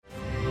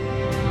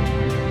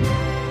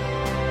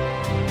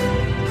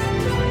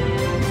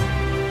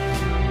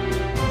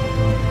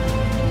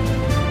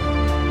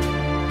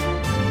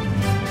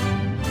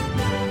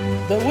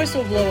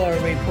Whistleblower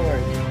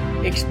Report,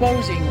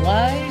 exposing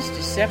lies,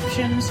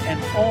 deceptions, and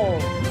all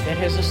that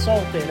has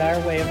assaulted our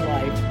way of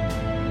life.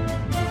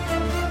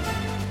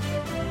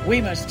 We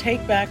must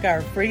take back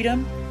our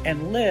freedom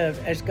and live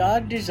as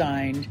God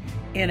designed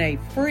in a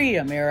free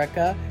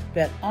America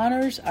that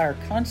honors our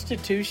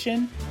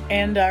Constitution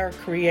and our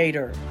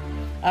Creator.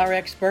 Our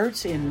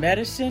experts in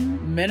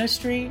medicine,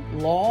 ministry,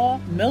 law,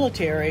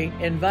 military,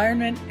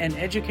 environment, and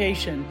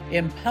education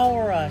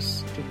empower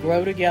us to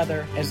grow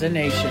together as a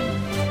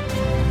nation.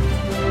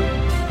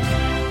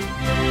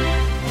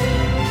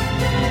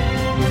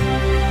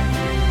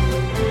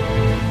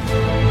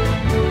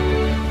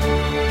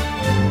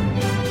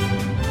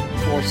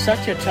 For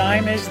such a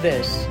time as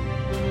this,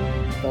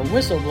 the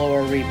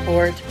Whistleblower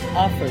Report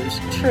offers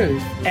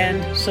truth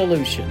and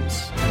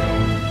solutions.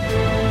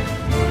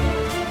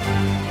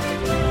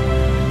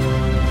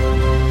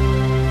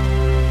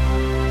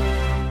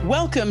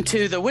 Welcome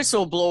to the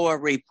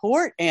Whistleblower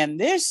Report, and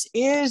this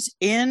is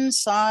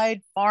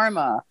Inside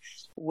Pharma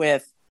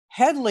with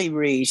Hedley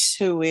Reese,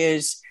 who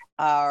is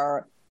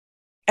our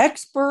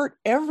expert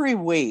every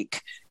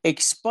week,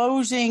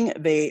 exposing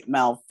the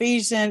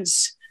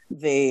malfeasance,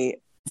 the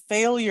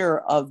failure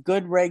of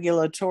good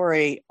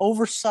regulatory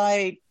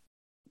oversight,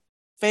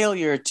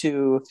 failure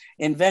to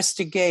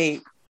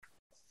investigate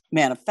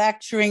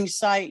manufacturing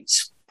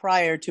sites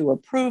prior to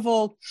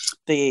approval,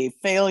 the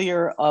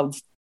failure of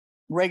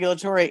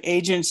regulatory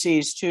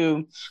agencies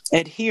to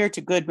adhere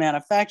to good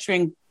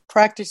manufacturing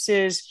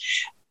practices.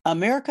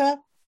 America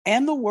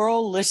and the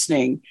world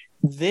listening,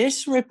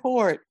 this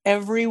report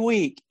every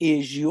week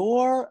is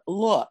your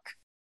look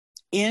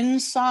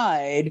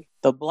inside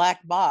the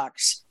black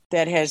box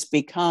that has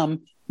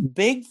become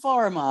big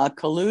pharma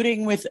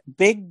colluding with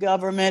big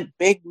government,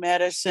 big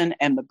medicine,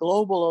 and the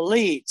global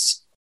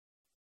elites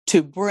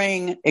to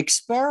bring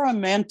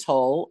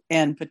experimental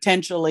and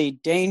potentially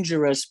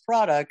dangerous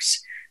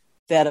products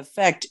that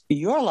affect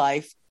your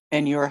life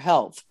and your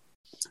health.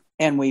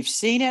 And we've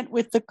seen it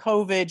with the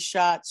COVID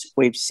shots.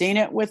 We've seen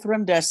it with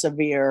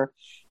remdesivir.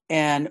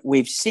 And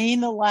we've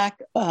seen the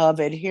lack of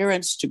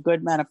adherence to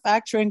good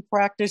manufacturing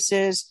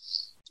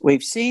practices.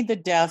 We've seen the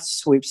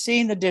deaths. We've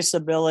seen the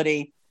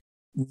disability.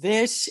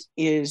 This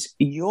is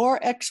your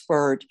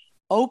expert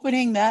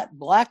opening that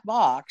black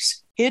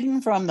box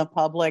hidden from the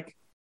public.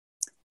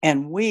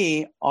 And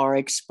we are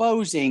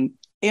exposing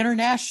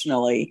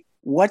internationally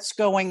what's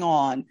going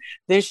on.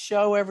 This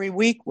show every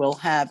week will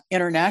have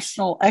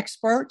international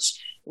experts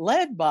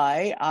led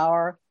by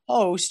our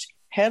host,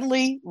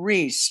 Hedley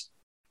Reese,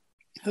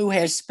 who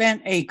has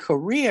spent a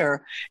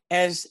career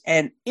as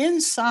an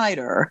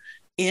insider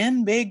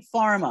in big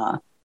pharma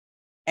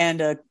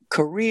and a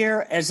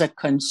career as a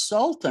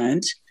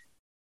consultant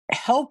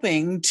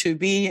helping to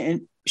be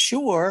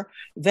sure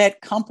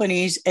that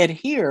companies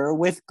adhere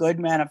with good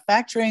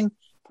manufacturing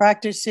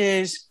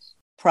practices,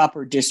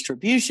 proper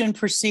distribution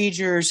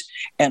procedures,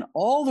 and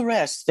all the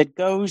rest that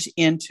goes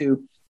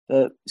into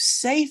the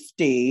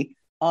safety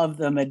of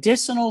the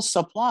medicinal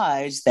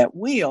supplies that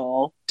we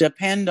all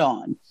depend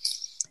on.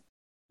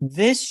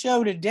 This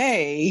show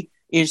today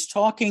is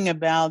talking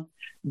about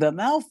the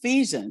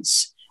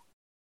malfeasance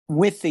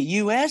with the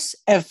U.S.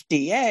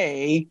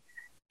 FDA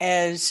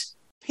as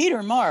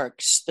Peter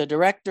Marks, the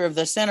director of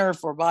the Center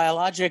for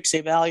Biologics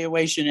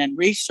Evaluation and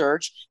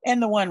Research,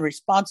 and the one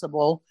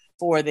responsible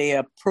for the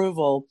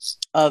approval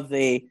of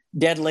the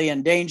deadly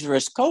and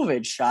dangerous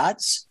COVID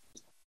shots,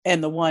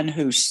 and the one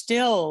who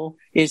still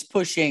is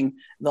pushing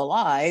the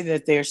lie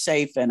that they're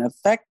safe and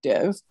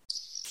effective.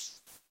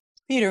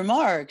 Peter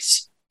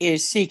Marks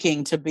is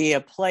seeking to be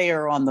a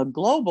player on the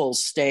global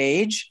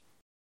stage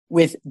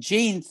with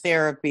gene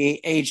therapy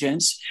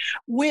agents,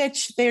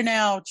 which they're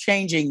now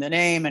changing the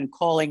name and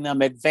calling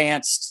them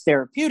advanced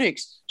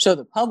therapeutics so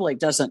the public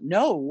doesn't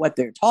know what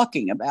they're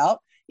talking about.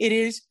 It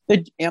is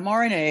the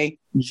mRNA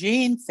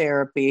gene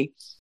therapy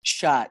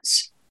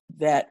shots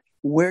that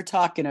we're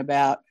talking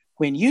about.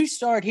 When you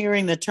start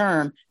hearing the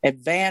term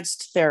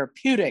advanced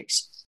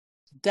therapeutics,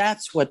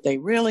 that's what they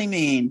really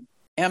mean.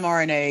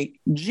 mRNA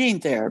gene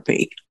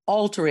therapy,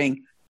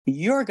 altering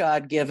your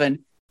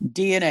God-given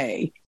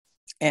DNA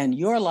and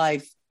your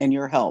life and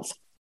your health.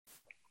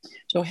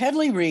 So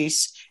Hedley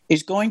Reese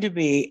is going to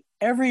be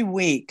every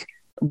week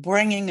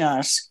bringing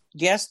us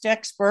guest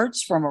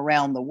experts from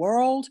around the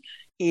world.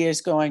 He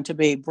is going to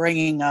be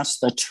bringing us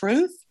the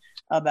truth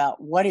about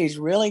what is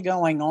really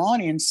going on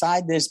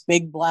inside this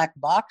big black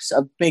box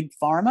of big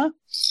pharma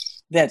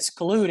that's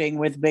colluding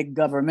with big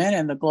government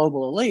and the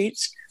global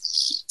elites.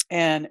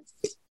 And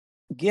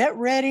get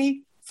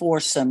ready for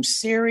some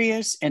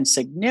serious and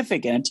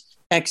significant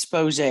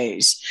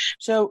exposés.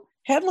 So,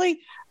 Hedley,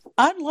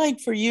 I'd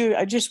like for you,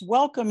 I just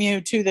welcome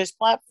you to this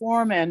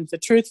platform and the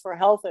Truth for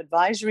Health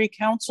Advisory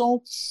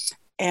Council.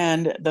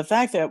 And the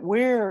fact that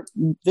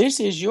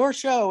this is your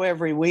show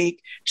every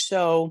week.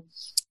 So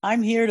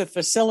I'm here to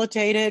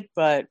facilitate it,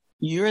 but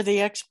you're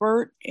the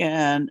expert,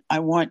 and I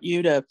want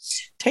you to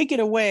take it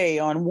away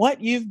on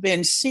what you've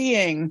been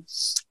seeing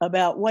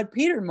about what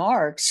Peter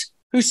Marks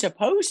who's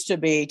supposed to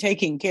be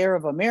taking care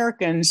of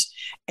Americans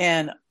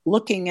and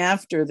looking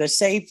after the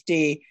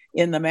safety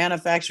in the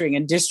manufacturing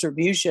and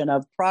distribution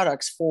of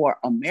products for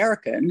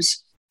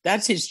Americans.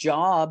 That's his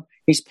job.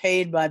 He's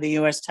paid by the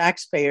U.S.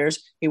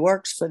 taxpayers. He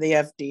works for the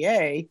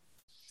FDA.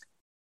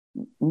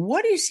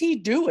 What is he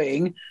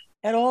doing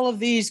at all of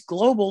these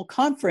global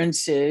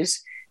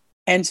conferences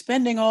and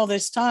spending all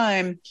this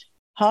time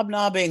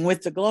hobnobbing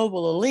with the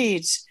global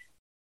elites?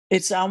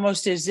 It's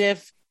almost as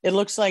if it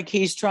looks like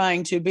he's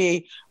trying to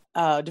be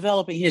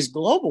developing his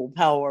global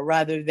power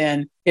rather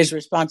than his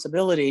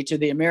responsibility to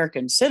the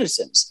American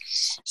citizens.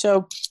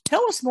 So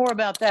tell us more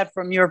about that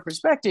from your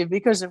perspective,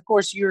 because, of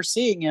course, you're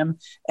seeing him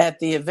at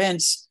the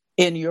events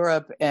in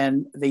Europe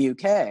and the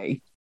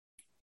UK.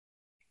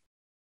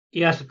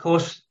 Yes, of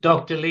course,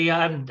 Dr. Lee,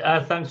 and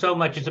thanks so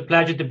much. It's a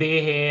pleasure to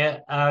be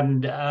here,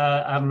 and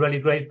I'm really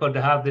grateful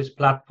to have this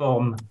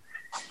platform.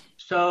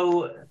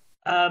 So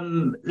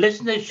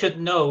listeners should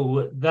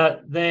know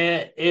that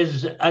there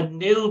is a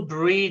new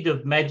breed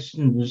of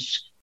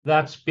medicines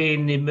that's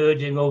been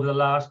emerging over the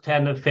last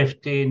 10 or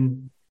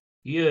 15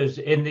 years.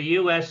 In the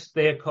US,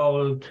 they're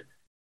called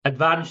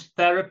advanced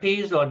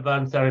therapies or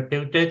advanced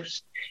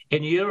therapeutics.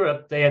 In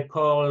Europe, they are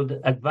called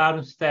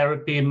advanced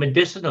therapy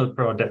medicinal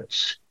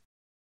products.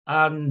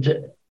 And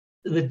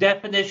the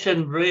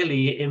definition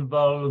really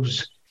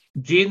involves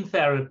gene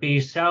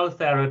therapy, cell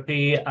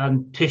therapy,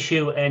 and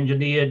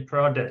tissue-engineered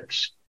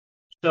products.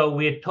 So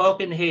we're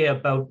talking here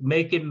about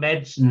making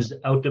medicines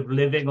out of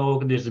living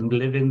organisms,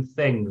 living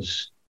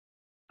things.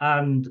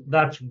 And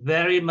that's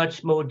very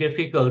much more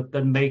difficult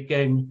than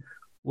making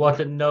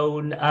what are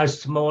known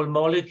as small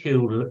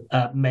molecule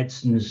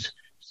medicines.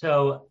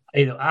 So,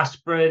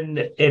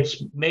 aspirin,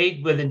 it's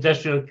made with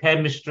industrial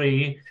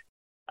chemistry.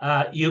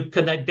 You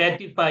can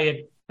identify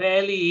it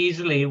fairly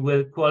easily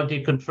with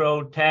quality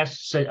control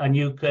tests, and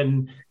you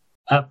can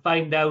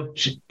find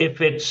out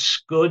if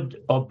it's good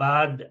or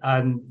bad,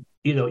 and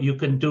you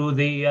can do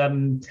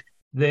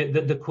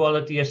the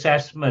quality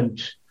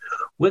assessment.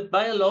 With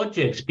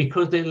biologics,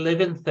 because they're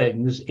living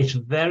things, it's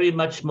very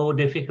much more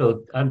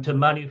difficult, and to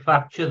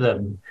manufacture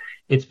them,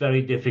 it's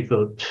very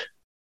difficult.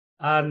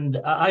 And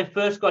I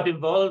first got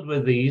involved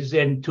with these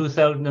in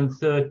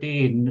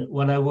 2013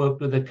 when I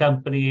worked with a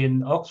company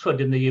in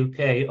Oxford in the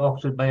UK,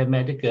 Oxford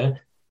Biomedica.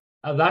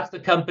 And that's the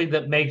company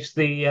that makes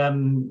the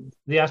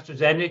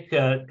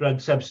AstraZeneca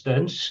drug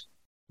substance.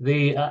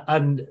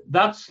 And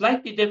that's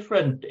slightly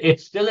different.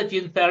 It's still a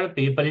gene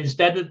therapy, but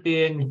instead of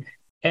being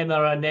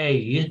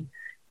mRNA,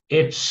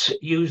 it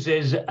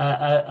uses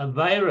a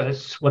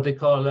virus, what they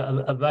call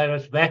a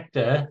virus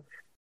vector,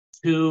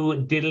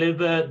 to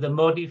deliver the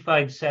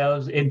modified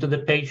cells into the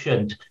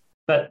patient.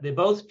 But they're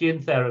both gene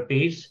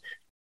therapies,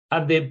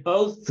 and they're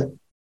both,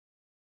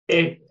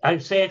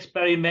 I'd say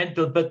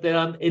experimental, but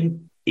they're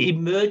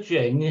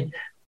emerging,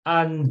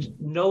 and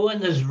no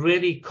one has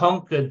really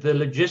conquered the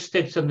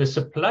logistics and the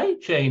supply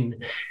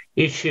chain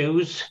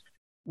issues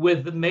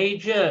with the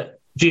major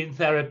gene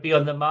therapy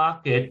on the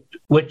market,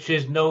 which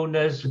is known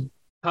as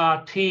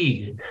CAR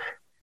T.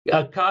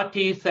 CAR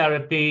T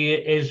therapy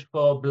is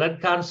for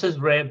blood cancers,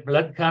 rare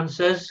blood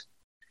cancers.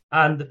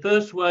 And the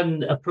first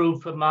one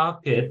approved for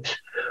market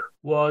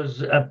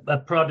was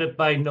a product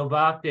by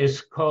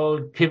Novartis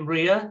called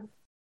Kymriah.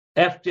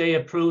 FDA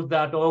approved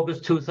that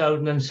August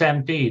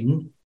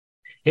 2017.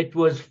 It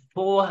was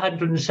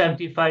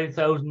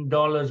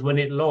 $475,000 when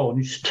it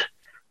launched.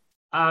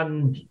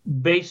 And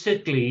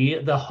basically,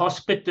 the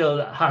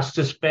hospital has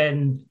to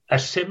spend a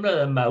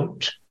similar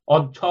amount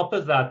on top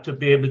of that to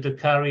be able to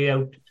carry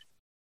out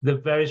the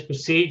various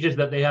procedures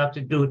that they have to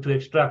do to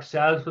extract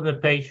cells from the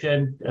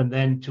patient and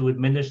then to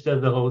administer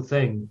the whole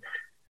thing.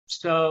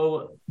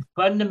 So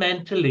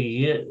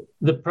fundamentally,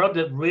 the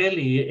product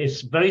really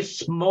is very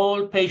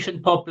small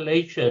patient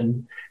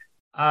population,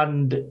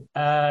 and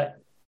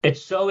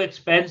it's so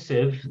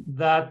expensive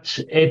that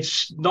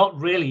it's not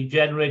really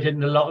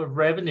generating a lot of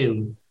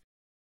revenue.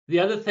 The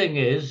other thing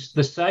is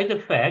the side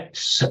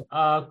effects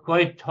are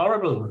quite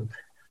horrible.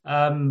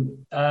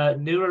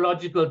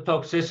 Neurological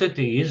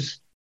toxicities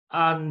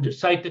and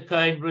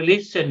cytokine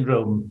release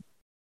syndrome.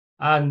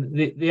 And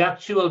the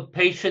actual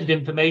patient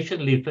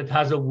information leaflet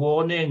has a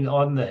warning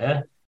on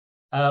there,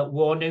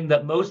 warning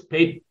that most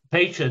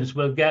patients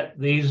will get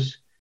these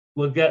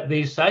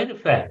side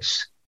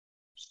effects.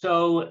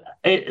 So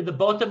the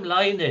bottom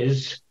line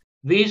is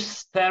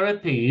these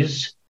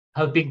therapies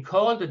have been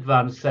called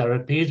advanced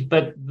therapies,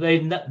 but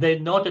they're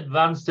not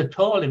advanced at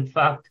all. In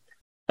fact,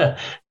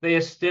 they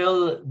are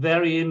still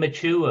very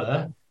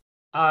immature,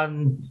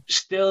 and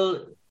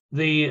still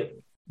the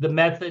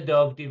method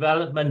of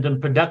development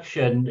and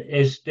production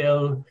is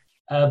still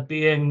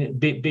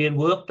being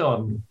worked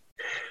on.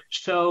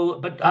 So,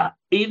 but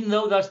even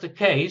though that's the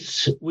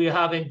case, we're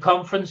having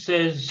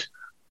conferences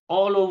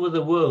all over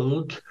the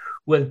world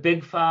with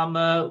big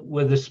pharma,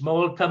 with the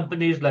small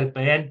companies like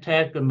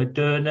BioNTech and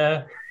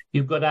Moderna.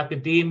 You've got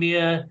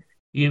academia,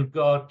 you've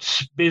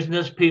got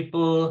business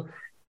people,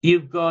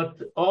 you've got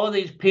all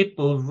these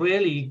people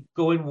really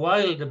going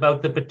wild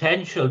about the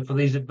potential for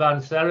these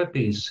advanced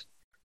therapies.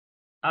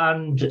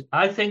 And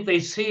I think they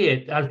see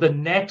it as the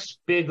next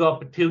big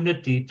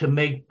opportunity to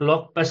make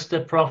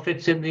blockbuster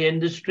profits in the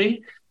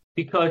industry.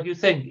 Because you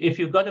think if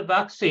you've got a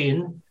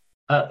vaccine,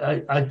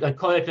 I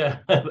call it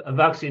a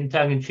vaccine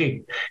tongue in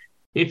cheek.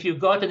 If you've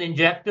got an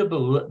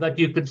injectable that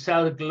you can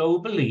sell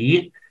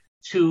globally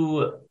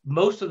to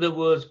most of the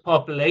world's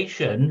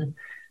population,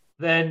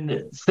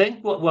 then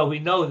think well, we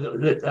know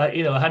that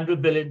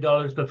 $100 billion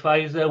for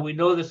Pfizer. We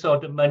know the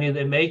sort of money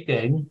they're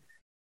making,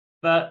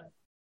 but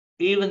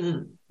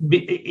even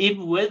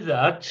with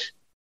that,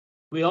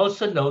 we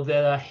also know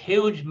there are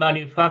huge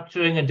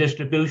manufacturing and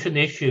distribution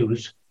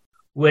issues,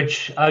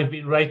 which I've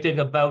been writing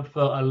about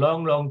for a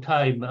long, long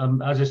time.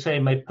 As I say,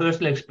 my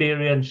personal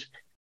experience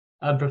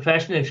and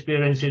professional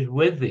experiences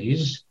with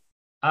these,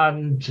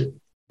 and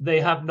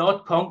they have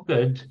not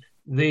conquered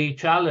the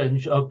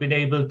challenge of being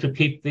able to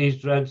keep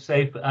these drugs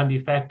safe and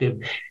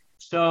effective.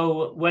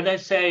 So when I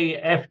say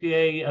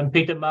FDA and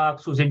Peter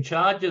Marks was in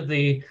charge of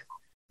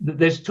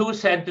there's two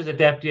centers at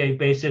FDA,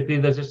 basically.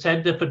 There's a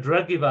Center for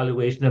Drug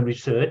Evaluation and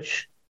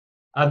Research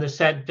and the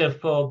Center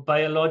for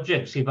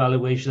Biologics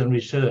Evaluation and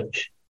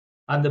Research.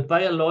 And the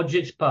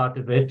biologics part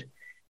of it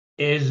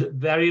is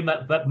very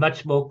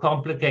much more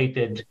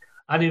complicated.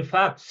 And in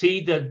fact,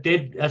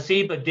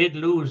 CIBA did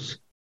lose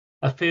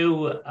a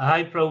few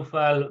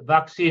high-profile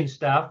vaccine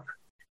staff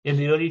in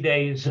the early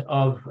days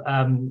of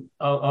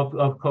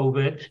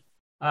COVID.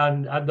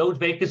 And those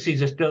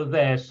vacancies are still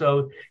there,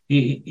 so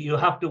you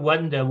have to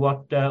wonder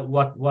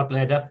what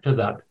led up to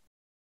that.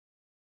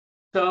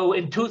 So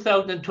in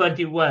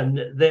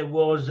 2021, there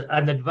was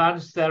an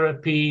advanced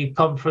therapy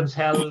conference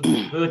held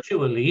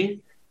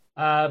virtually.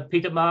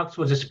 Peter Marks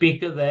was a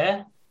speaker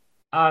there,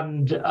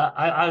 and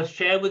I'll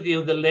share with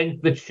you the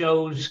link that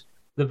shows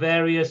the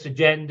various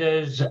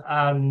agendas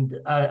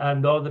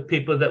and all the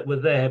people that were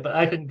there. But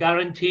I can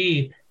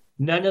guarantee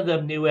none of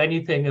them knew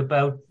anything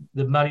about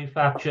the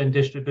manufacture and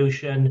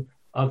distribution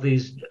of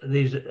these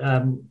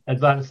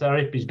advanced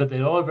therapies, but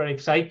they're all very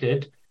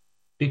excited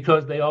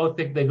because they all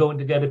think they're going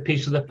to get a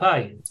piece of the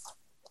pie.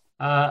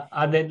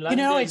 And then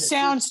London, it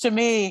sounds to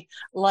me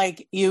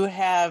like you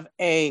have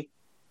a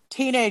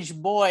teenage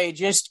boy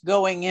just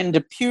going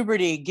into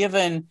puberty,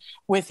 given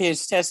with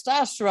his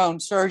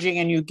testosterone surging,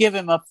 and you give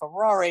him a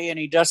Ferrari and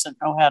he doesn't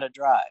know how to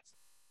drive.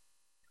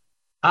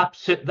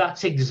 Absolutely,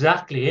 that's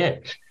exactly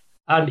it.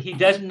 And he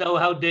doesn't know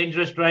how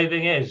dangerous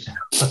driving is.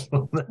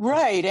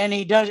 Right. And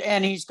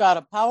he's got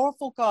a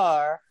powerful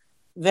car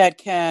that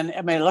can,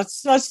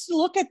 let's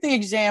look at the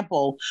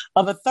example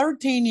of a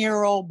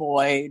 13-year-old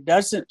boy,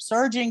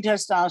 surging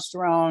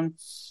testosterone.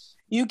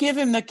 You give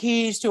him the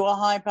keys to a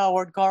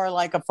high-powered car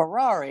like a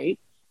Ferrari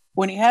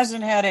when he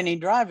hasn't had any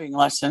driving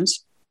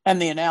lessons,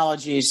 and the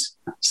analogy's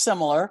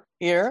similar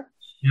here.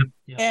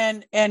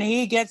 Yep. And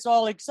he gets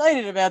all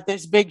excited about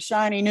this big,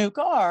 shiny new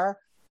car,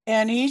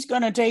 and he's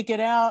going to take it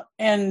out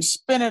and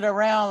spin it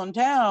around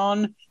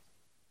town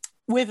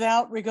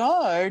without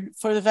regard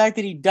for the fact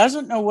that he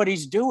doesn't know what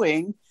he's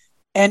doing,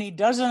 and he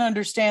doesn't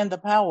understand the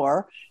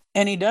power,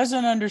 and he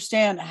doesn't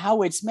understand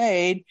how it's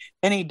made,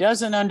 and he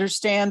doesn't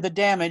understand the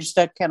damage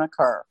that can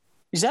occur.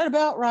 Is that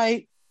about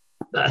right?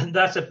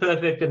 That's a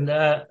perfect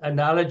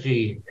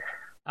analogy.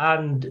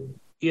 And,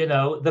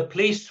 the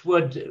police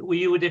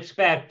you would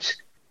expect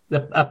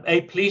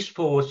a police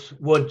force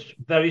would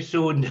very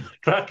soon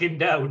track him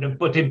down and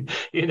put him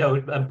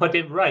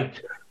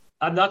right.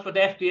 And that's what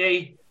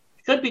FDA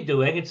should be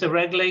doing. It's a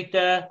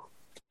regulator,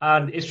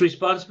 and it's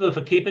responsible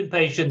for keeping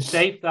patients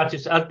safe. That's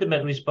its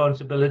ultimate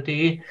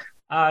responsibility.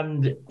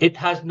 And it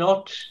has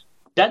not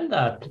done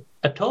that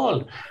at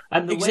all.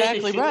 And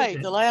exactly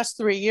right. The last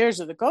 3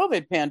 years of the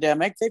COVID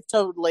pandemic, they've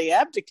totally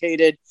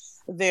abdicated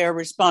their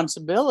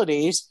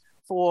responsibilities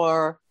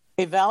for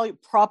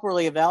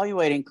properly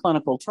evaluating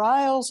clinical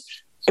trials,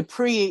 a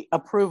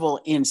pre-approval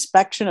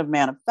inspection of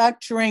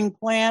manufacturing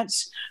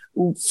plants,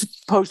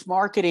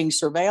 post-marketing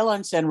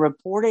surveillance and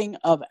reporting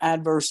of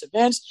adverse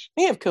events.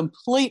 They have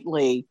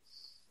completely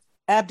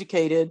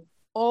abdicated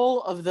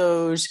all of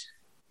those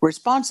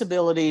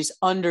responsibilities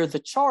under the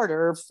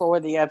charter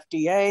for the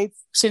FDA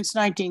since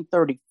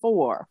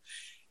 1934.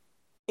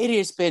 It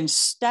has been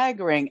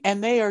staggering,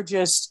 and they are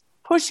just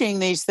pushing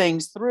these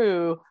things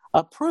through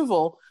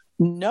approval,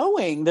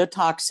 knowing the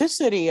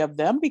toxicity of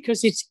them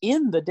because it's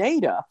in the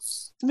data.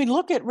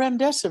 Look at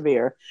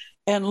remdesivir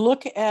and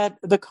look at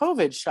the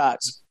COVID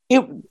shots.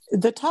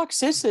 The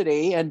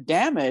toxicity and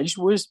damage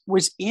was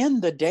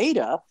in the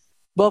data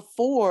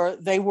before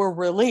they were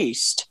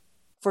released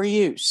for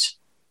use.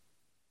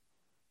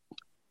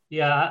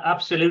 Yeah,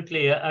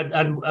 absolutely.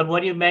 And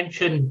when you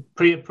mention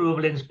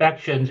pre-approval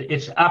inspections,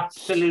 it's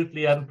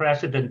absolutely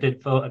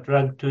unprecedented for a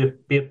drug to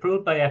be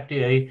approved by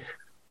FDA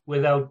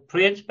without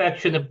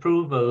pre-inspection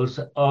approvals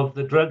of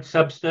the drug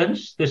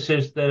substance. This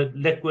is the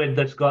liquid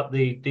that's got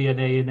the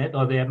DNA in it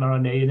or the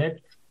mRNA in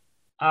it,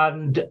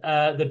 and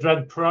the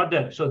drug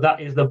product. So that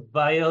is the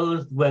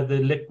vials where the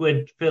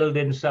liquid filled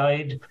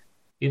inside.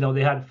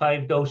 They had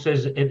 5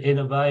 doses in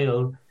a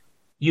vial.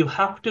 You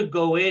have to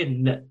go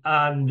in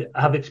and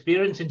have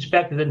experience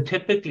inspected, and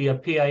typically a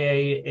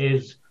PIA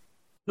is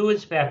two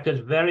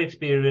inspectors, very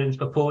experienced,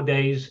 for 4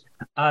 days,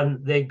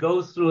 and they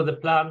go through the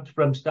plant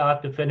from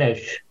start to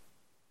finish.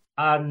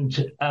 And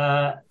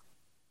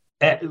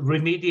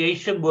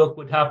remediation work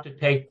would have to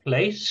take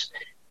place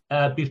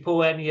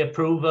before any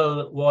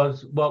approval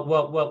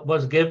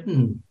was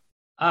given.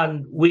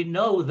 And we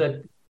know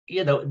that,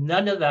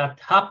 none of that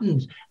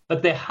happens.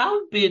 But there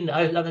have been,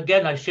 and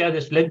again, I share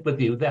this link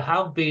with you, there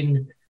have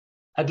been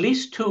at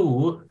least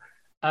two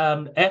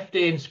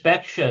FDA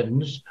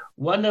inspections,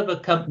 one of a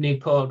company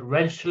called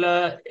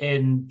Rentschler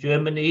in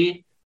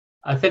Germany.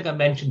 I think I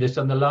mentioned this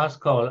on the last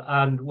call.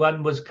 And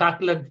one was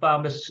Catalent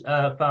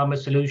Pharma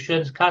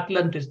Solutions.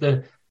 Catalent is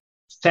the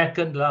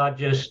second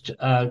largest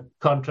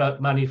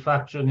contract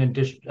manufacturing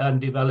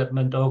and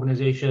development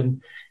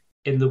organization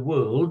in the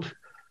world.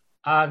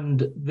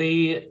 And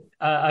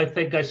I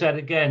think I said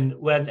again,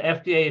 when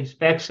FDA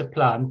inspects a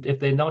plant, if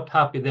they're not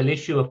happy, they'll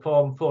issue a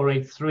Form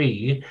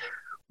 483,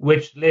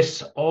 which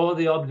lists all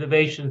the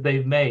observations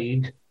they've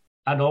made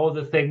and all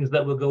the things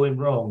that were going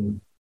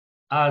wrong.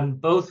 And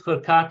both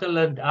for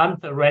Catalent and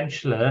for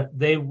Rentschler,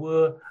 they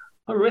were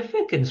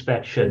horrific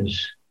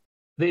inspections.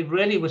 They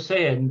really were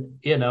saying,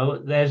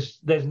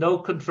 there's no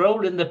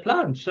control in the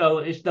plant. So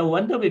it's no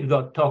wonder we've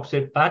got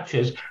toxic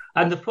batches.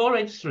 And the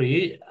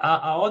 483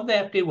 are on the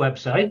FDA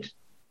website.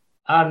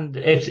 And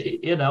it's,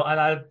 and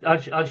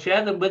I'll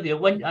share them with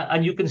you.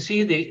 And you can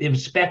see the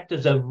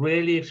inspectors are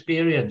really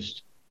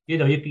experienced.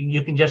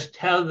 You can just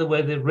tell the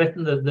way they've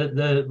written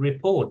the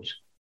report.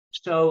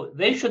 So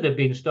they should have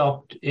been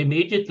stopped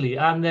immediately.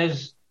 And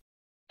there's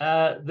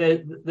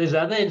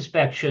other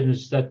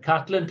inspections that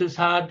Catalent has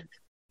had.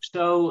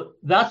 So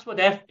that's what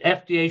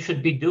FDA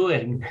should be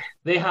doing.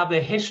 They have a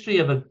history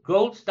of a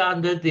gold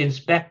standard. The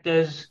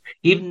inspectors,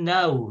 even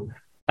now,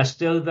 are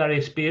still very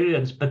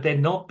experienced, but they're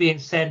not being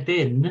sent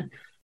in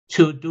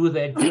to do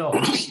their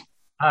job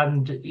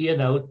and,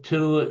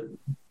 to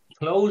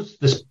close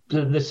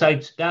the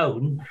sites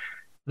down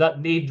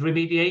that need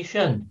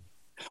remediation.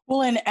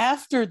 Well, and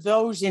after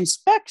those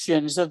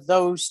inspections of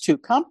those two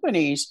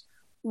companies,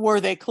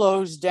 were they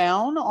closed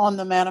down on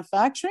the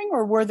manufacturing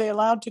or were they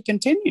allowed to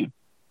continue?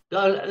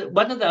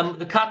 One of them,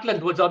 the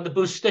Catalent, was on the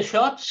booster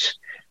shots.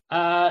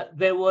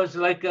 There was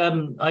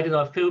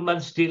a few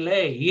months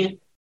delay,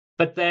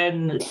 but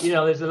then,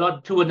 there's a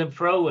lot to and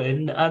fro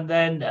in, and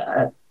then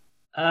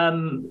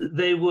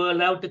they were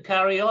allowed to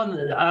carry on.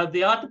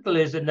 The article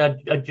is in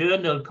a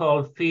journal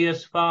called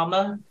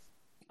Pharma.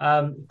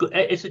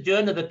 It's a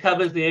journal that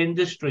covers the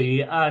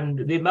industry, and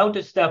the amount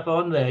of stuff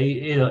on there,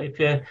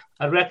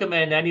 I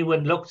recommend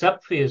anyone looks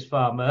up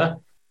Pharma.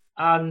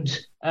 And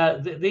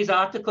these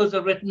articles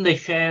are written, they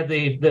share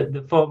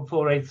the Form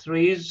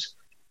 483s.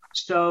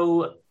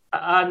 So,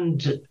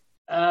 and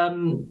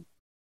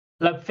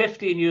like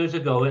 15 years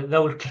ago,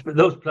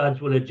 those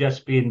plants would have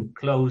just been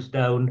closed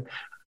down.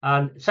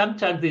 And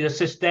sometimes these are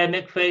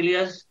systemic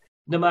failures.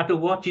 No matter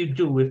what you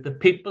do, if the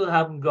people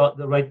haven't got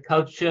the right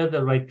culture,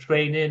 the right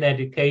training,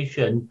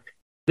 education,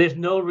 there's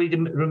no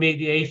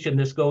remediation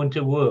that's going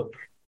to work.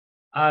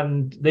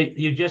 And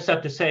you just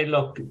have to say,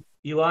 look,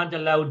 you aren't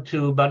allowed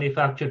to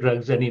manufacture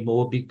drugs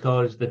anymore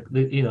because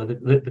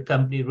the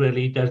company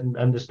really doesn't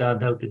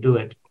understand how to do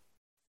it.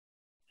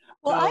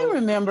 Well, I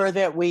remember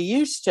that we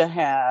used to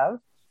have,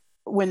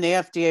 when the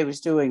FDA was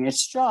doing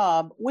its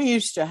job, we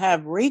used to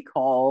have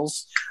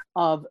recalls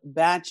of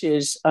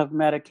batches of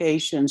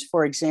medications,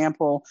 for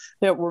example,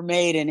 that were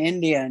made in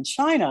India and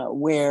China,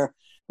 where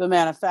the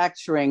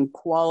manufacturing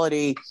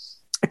quality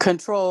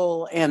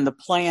control and the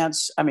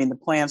plants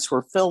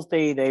were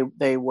filthy.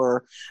 They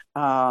were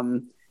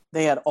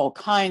they had all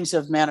kinds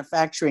of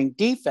manufacturing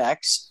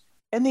defects,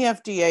 and the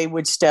FDA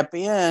would step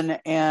in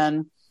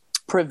and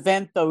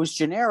prevent those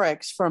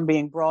generics from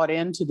being brought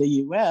into the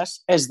U.S.,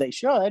 as they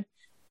should,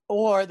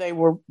 or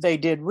they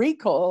did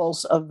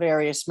recalls of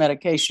various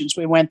medications.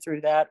 We went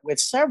through that with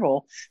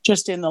several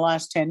just in the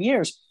last 10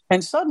 years.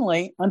 And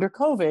suddenly, under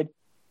COVID,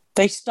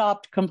 they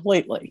stopped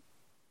completely.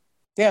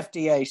 The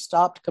FDA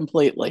stopped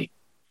completely.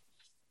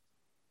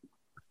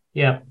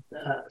 Yeah.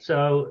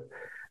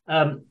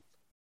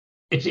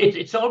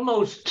 It's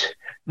almost,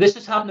 this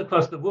has happened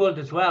across the world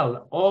as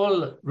well.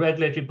 All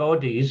regulatory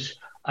bodies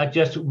are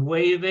just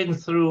waving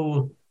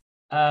through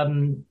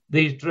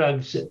these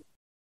drugs.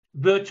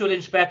 Virtual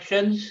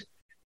inspections,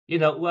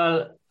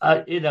 a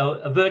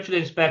virtual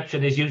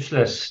inspection is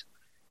useless.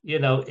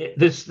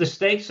 The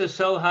stakes are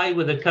so high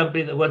with a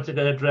company that wants to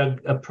get a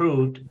drug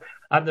approved,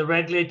 and the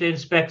regulator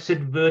inspects it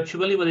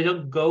virtually. Well, they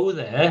don't go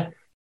there.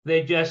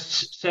 They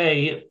just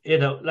say,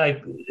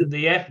 like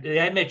the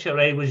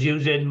MHRA was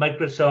using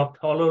Microsoft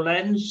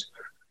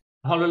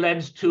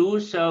HoloLens 2.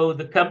 So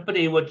the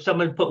company would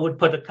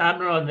put a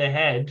camera on their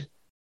head,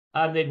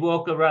 and they'd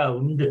walk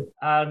around,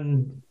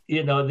 and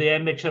the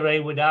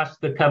MHRA would ask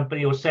the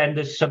company or send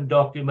us some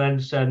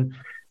documents and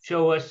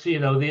show us,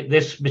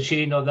 this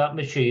machine or that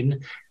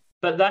machine.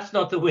 But that's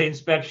not the way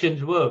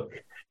inspections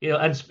work.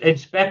 And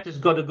inspectors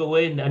got to go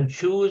in and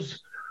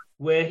choose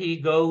where he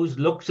goes,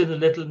 looks in the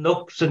little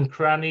nooks and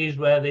crannies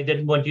where they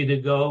didn't want you to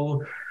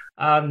go,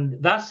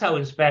 And that's how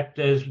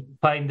inspectors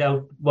find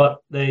out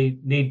what they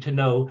need to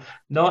know,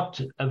 not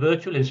a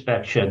virtual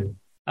inspection.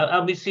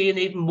 And we're seeing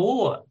even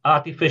more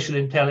artificial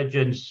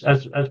intelligence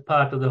as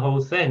part of the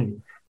whole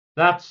thing.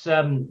 That's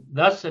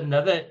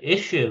another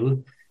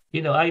issue.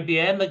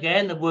 IBM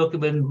again are working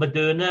with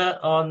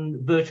Moderna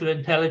on virtual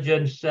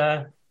intelligence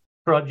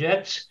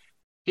projects.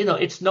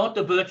 It's not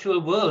a virtual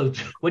world.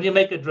 When you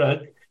make a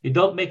drug, you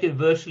don't make it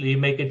virtually, you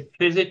make it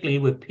physically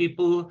with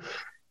people,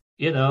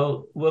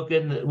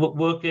 working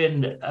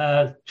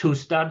to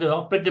standard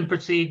operating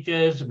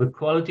procedures, with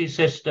quality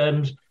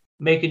systems,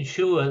 making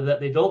sure that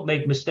they don't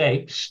make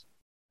mistakes.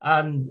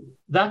 And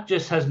that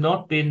just has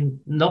not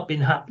been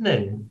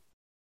happening.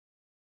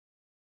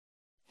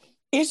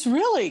 It's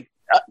really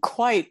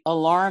quite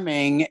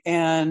alarming.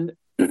 And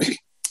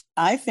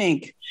I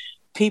think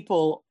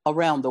people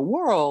around the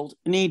world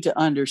need to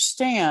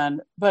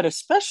understand, but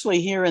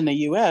especially here in the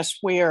US,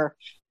 where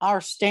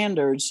our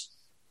standards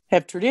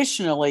have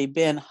traditionally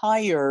been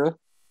higher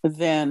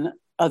than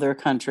other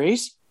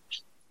countries.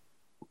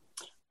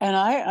 And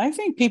I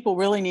think people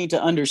really need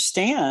to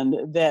understand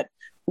that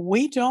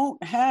we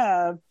don't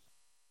have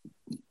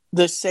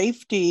the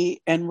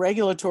safety and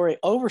regulatory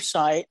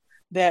oversight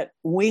that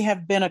we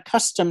have been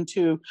accustomed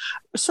to,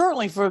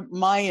 certainly for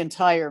my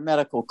entire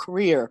medical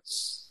career,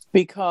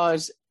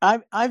 because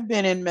I've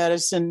been in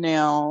medicine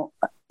now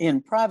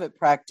in private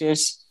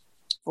practice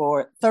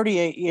for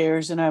 38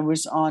 years, and I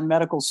was on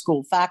medical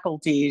school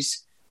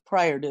faculties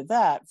prior to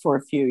that for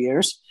a few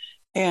years.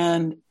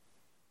 And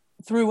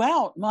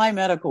throughout my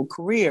medical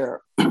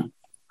career,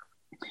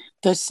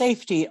 the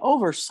safety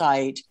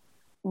oversight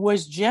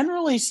was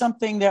generally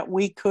something that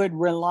we could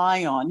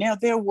rely on. Now,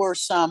 there were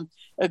some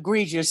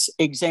egregious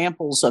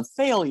examples of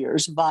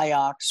failures.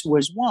 Vioxx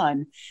was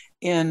one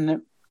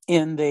in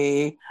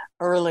the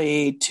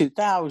early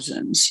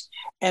 2000s,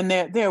 and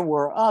there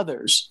were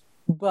others.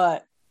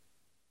 But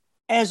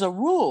as a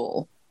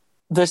rule,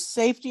 the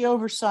safety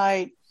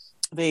oversight,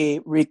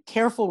 the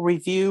careful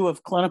review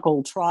of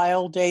clinical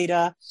trial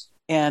data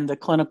and the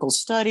clinical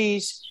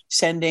studies,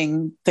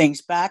 sending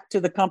things back to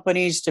the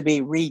companies to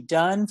be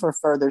redone for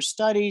further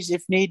studies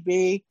if need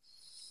be.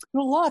 A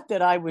lot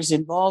that I was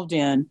involved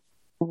in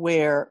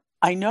where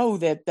I know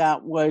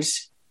that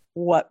was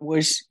what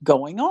was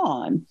going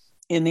on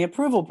in the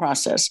approval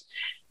process.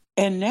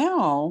 And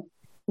now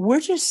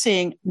we're just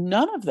seeing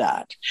none of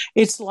that.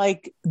 It's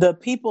like the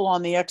people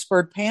on the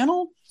expert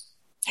panel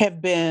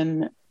have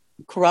been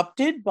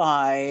corrupted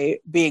by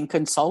being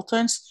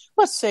consultants.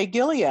 Let's say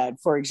Gilead,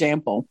 for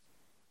example.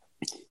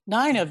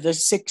 9 of the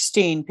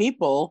 16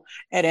 people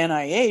at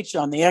NIH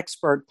on the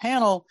expert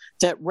panel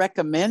that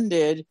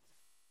recommended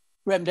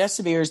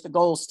remdesivir as the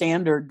gold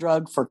standard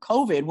drug for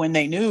COVID, when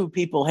they knew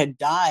people had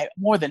died,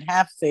 more than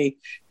half the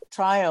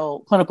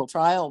clinical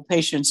trial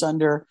patients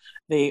under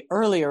the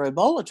earlier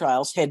Ebola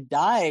trials had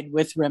died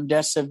with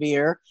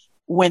remdesivir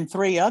when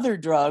 3 other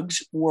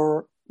drugs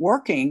were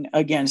working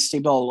against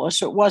Ebola.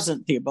 So it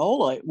wasn't the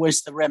Ebola, it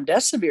was the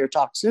remdesivir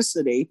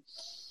toxicity.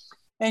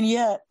 And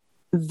yet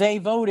they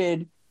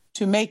voted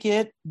to make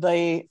it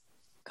the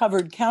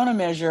covered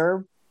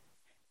countermeasure,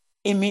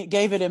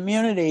 gave it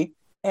immunity,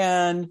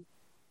 and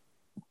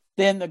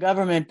then the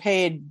government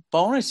paid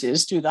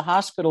bonuses to the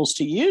hospitals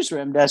to use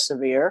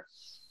remdesivir,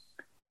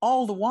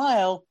 all the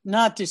while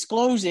not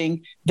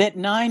disclosing that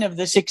 9 of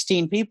the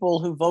 16 people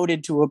who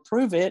voted to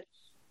approve it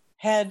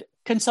had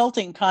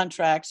consulting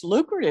contracts,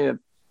 lucrative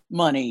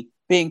money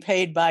being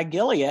paid by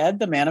Gilead,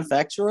 the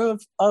manufacturer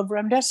of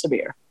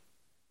remdesivir.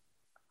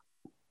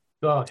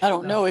 Gosh, I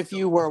don't know if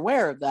you were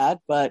aware of that,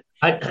 but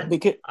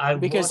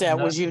because that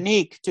was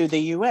unique to the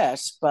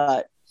U.S.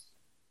 But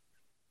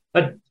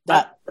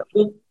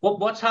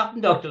what's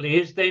happened, Dr.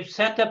 Lee, is they've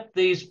set up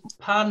these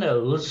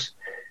panels,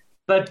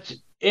 but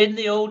in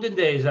the olden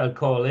days, I'll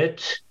call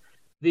it,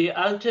 the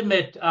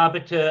ultimate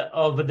arbiter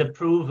of an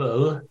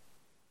approval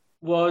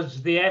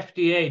was the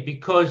FDA,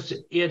 because,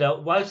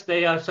 whilst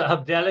they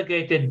have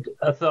delegated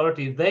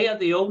authority, they are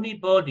the only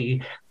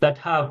body that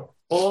have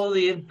all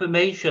the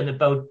information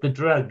about the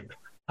drug,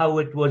 how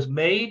it was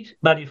made,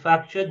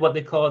 manufactured, what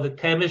they call the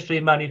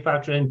chemistry,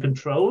 manufacturing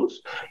controls.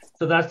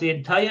 So that's the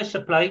entire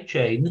supply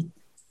chain,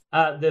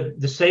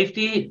 the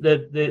safety,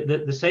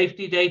 the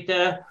safety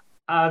data,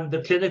 and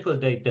the clinical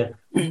data.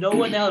 No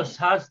one else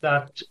has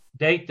that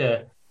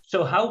data.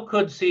 So how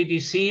could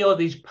CDC or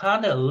these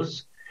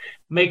panels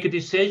make a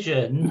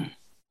decision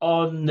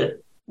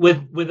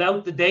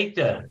without the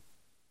data?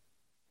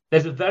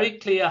 There's a very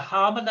clear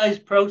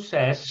harmonized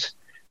process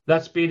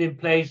that's been in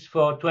place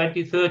for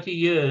 20, 30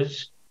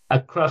 years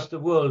across the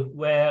world,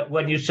 where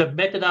when you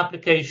submit an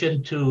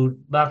application to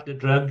market a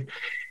drug,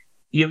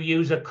 you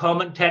use a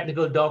common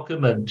technical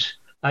document,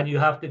 and you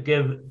have to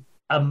give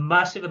a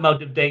massive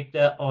amount of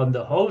data on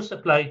the whole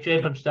supply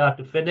chain from start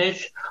to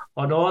finish,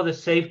 on all the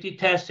safety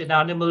tests in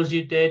animals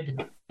you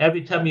did.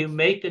 Every time you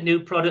make a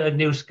new product, a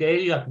new scale,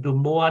 you have to do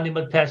more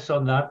animal tests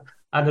on that.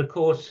 And of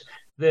course,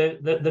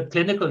 the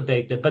clinical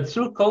data. But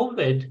through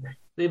COVID,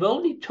 they've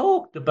only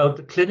talked about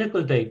the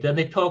clinical data, and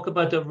they talk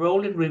about a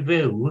rolling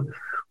review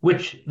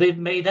which they've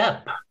made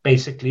up,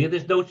 basically.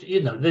 There's no,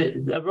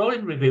 the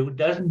rolling review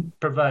doesn't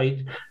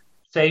provide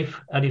safe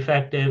and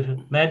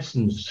effective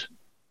medicines.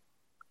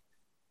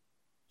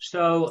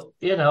 So,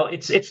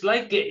 it's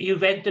like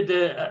you've entered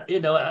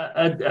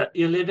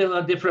you're living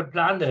on a different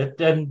planet,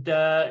 and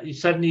you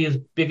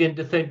suddenly begin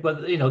to think, well,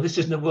 this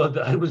isn't the world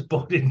that I was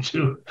born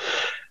into.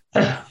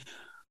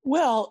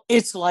 Well,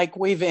 it's like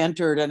we've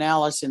entered an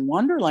Alice in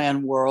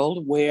Wonderland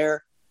world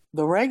where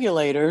the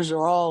regulators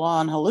are all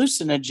on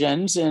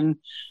hallucinogens and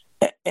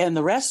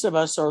the rest of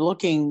us are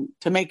looking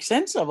to make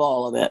sense of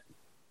all of it.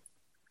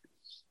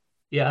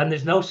 Yeah, and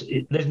there's no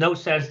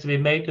sense to be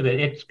made of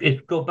it.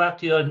 It go back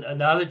to your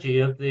analogy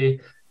of the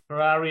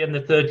Ferrari and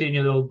the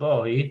 13-year-old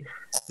boy.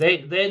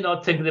 They're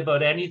not thinking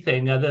about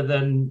anything other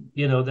than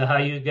the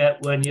high you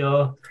get when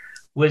you're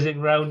whizzing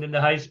around in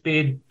a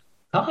high-speed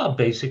car,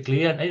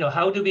 basically. And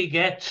how do we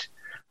get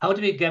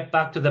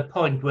back to the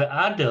point where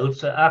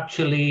adults are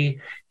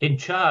actually in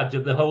charge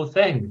of the whole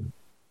thing?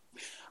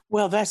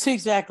 Well, that's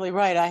exactly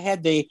right. I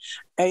had the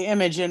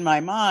image in my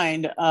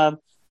mind of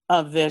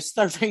this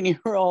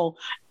 13-year-old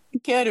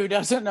kid who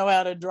doesn't know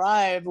how to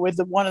drive with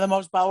one of the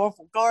most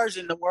powerful cars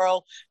in the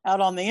world out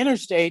on the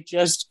interstate,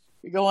 just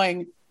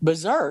going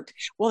berserk.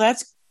 Well,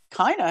 that's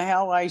kind of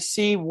how I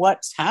see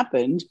what's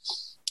happened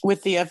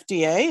with the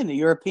FDA and the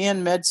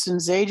European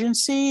Medicines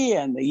Agency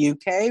and the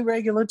UK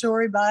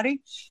regulatory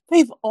body.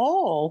 They've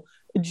all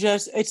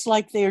it's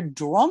like they're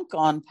drunk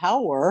on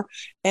power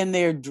and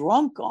they're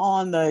drunk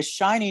on the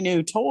shiny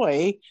new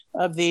toy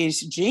of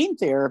these gene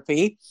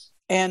therapy,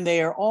 and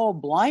they are all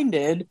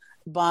blinded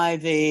by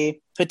the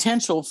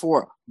potential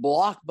for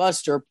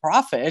blockbuster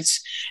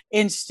profits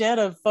instead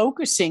of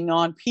focusing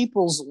on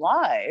people's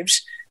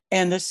lives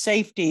and the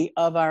safety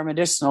of our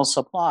medicinal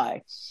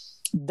supply.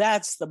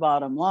 That's the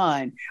bottom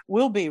line.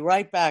 We'll be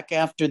right back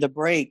after the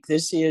break.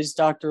 This is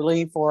Dr.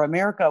 Lee for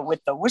America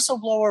with the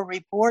Whistleblower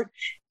Report,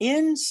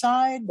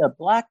 Inside the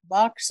Black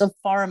Box of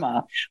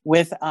Pharma,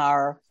 with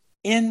our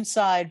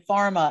Inside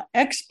Pharma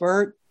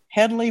expert,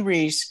 Hedley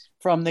Reese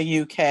from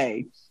the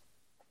UK.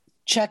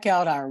 Check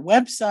out our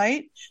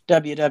website,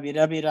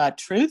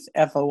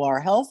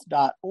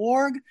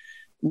 www.truthforhealth.org.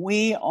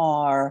 We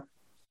are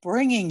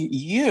bringing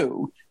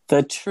you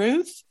the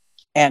truth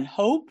and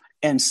hope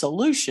and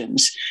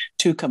solutions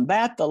to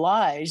combat the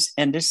lies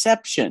and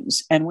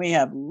deceptions. And we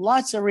have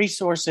lots of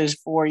resources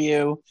for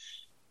you.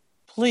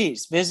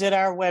 Please visit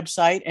our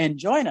website and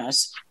join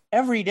us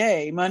every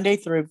day, Monday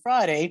through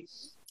Friday,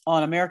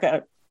 on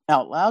America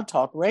Out Loud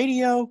Talk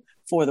Radio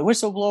for the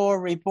Whistleblower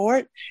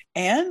Report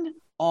and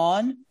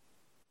on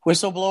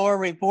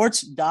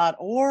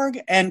whistleblowerreports.org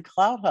and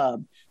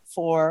CloutHub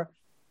for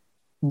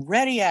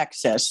ready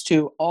access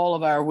to all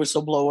of our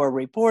whistleblower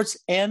reports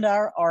and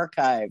our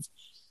archive.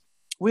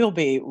 We'll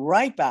be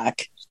right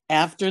back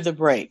after the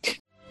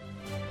break.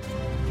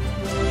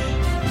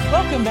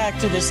 Welcome back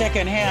to the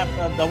second half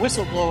of the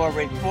Whistleblower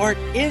Report,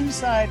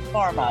 Inside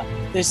Pharma.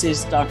 This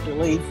is Dr.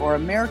 Lee for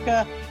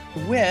America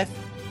with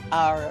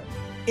our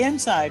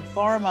Inside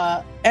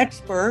Pharma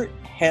expert,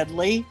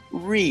 Hedley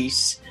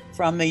Reese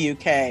from the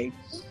UK.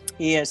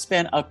 He has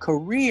spent a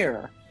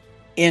career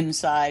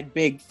inside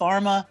Big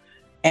Pharma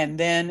and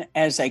then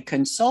as a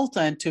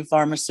consultant to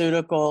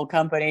pharmaceutical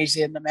companies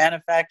in the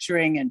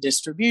manufacturing and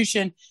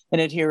distribution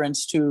and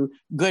adherence to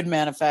good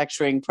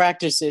manufacturing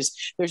practices.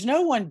 There's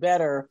no one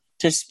better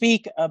to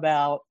speak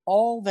about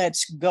all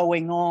that's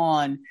going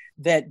on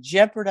that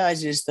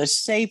jeopardizes the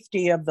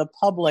safety of the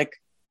public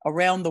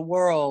around the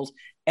world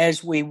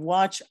as we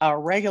watch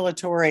our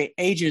regulatory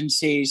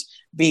agencies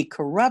be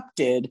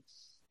corrupted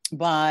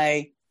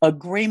by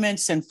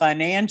agreements and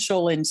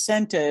financial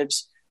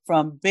incentives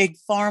from Big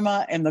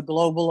Pharma and the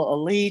global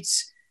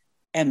elites,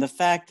 and the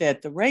fact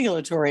that the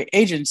regulatory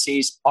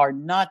agencies are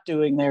not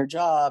doing their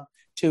job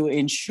to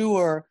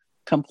ensure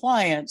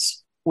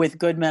compliance with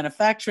good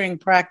manufacturing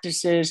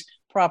practices,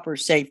 proper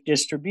safe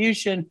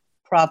distribution,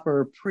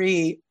 proper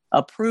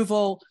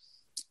pre-approval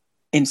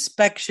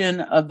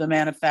inspection of the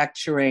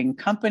manufacturing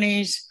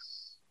companies,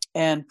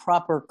 and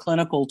proper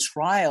clinical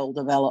trial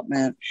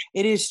development.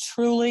 It is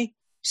truly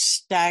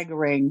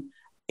staggering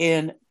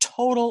in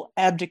total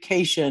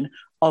abdication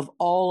of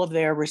all of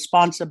their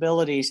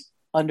responsibilities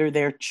under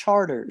their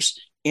charters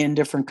in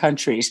different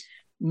countries.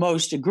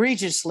 Most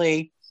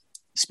egregiously,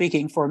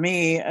 speaking for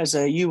me as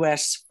a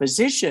U.S.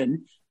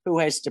 physician who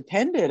has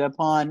depended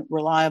upon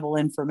reliable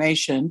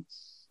information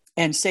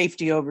and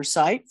safety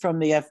oversight from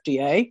the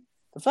FDA,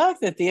 the fact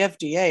that the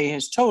FDA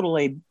has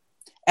totally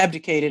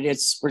abdicated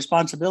its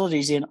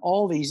responsibilities in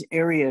all these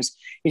areas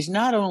is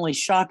not only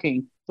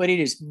shocking, but it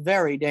is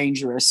very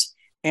dangerous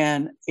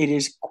and it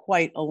is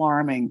quite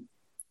alarming.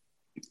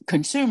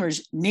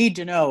 Consumers need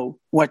to know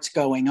what's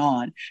going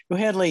on. So,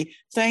 Hedley,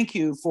 thank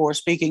you for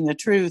speaking the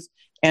truth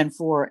and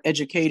for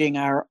educating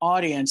our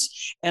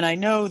audience. And I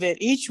know that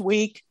each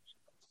week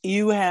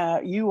you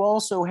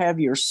also have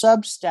your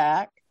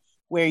Substack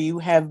where you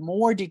have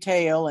more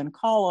detail and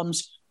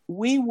columns.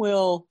 We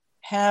will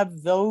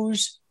have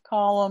those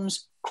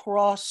columns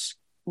cross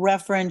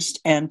referenced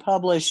and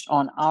published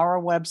on our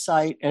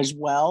website as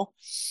well,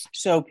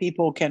 so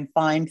people can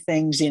find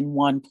things in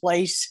one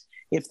place.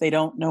 If they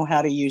don't know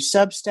how to use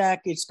Substack,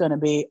 it's going to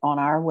be on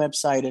our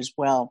website as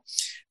well.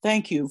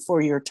 Thank you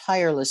for your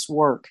tireless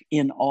work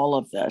in all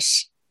of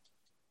this.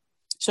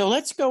 So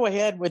let's go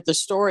ahead with the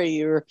story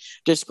you're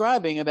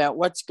describing about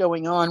what's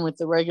going on with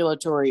the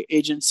regulatory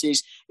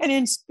agencies,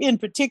 and in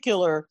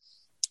particular,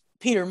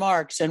 Peter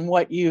Marks and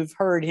what you've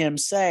heard him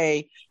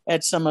say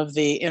at some of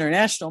the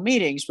international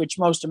meetings, which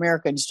most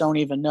Americans don't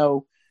even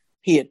know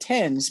he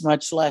attends,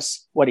 much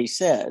less what he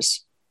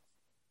says.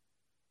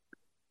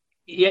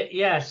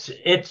 Yes,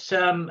 it's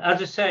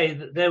as I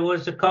say, there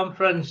was a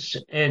conference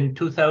in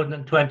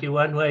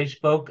 2021 where he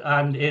spoke,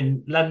 and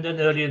in London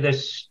earlier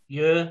this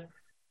year,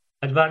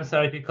 Advanced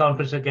Therapy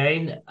Conference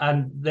again,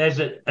 and there's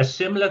a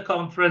similar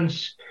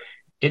conference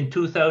in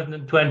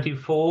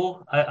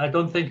 2024. I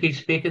don't think he's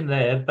speaking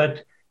there,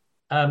 but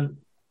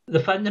the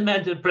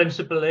fundamental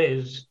principle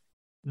is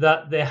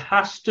that there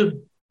has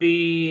to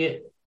be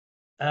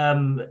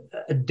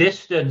a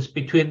distance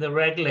between the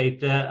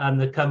regulator and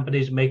the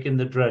companies making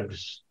the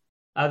drugs.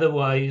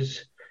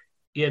 Otherwise,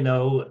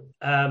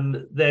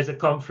 there's a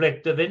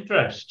conflict of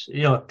interest,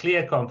 a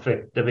clear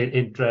conflict of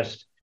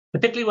interest,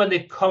 particularly when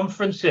the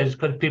conferences,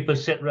 because people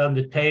sit around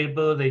the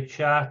table, they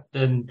chat,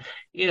 and,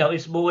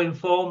 it's more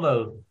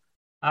informal.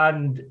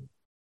 And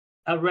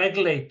a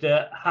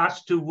regulator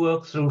has to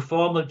work through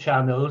formal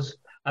channels,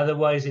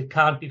 otherwise it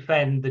can't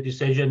defend the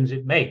decisions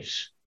it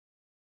makes.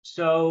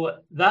 So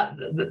that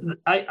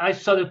I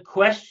sort of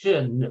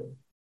question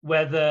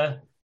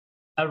whether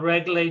a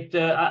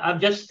regulator, I'm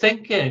just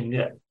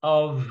thinking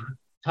of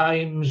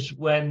times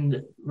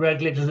when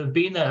regulators have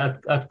been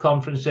at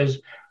conferences,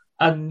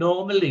 and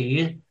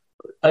normally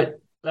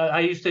I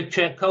used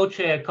to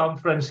co-chair a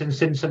conference in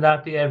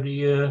Cincinnati every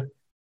year,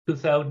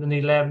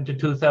 2011 to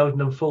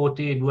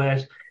 2014, where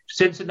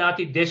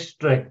Cincinnati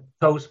District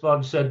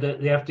co-sponsored, the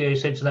FDA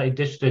Cincinnati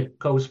District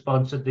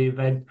co-sponsored the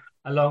event,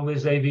 along with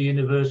Xavier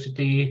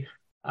University,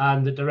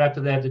 and the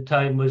director there at the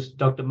time was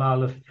Dr.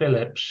 Marla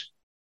Phillips.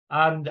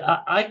 And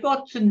I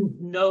got to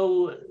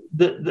know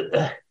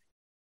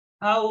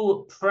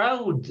how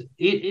proud,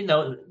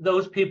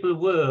 those people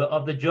were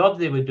of the job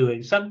they were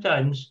doing.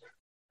 Sometimes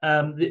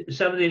some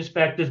of the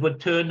inspectors would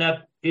turn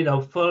up,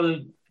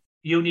 full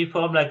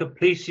uniform, like a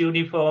police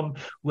uniform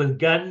with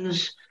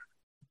guns,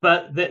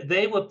 but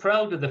they were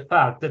proud of the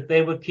fact that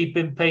they were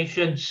keeping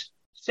patients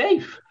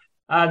safe.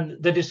 And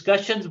the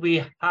discussions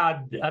we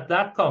had at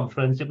that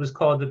conference, it was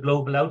called the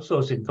Global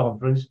Outsourcing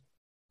Conference,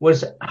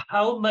 was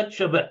how much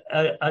of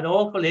an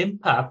awful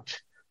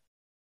impact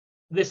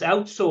this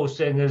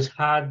outsourcing has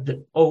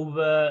had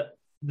over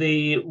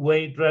the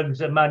way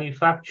drugs are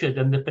manufactured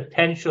and the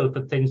potential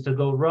for things to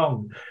go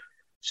wrong.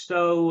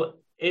 So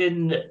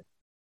in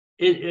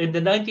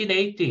the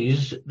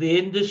 1980s, the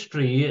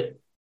industry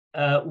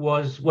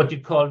was what you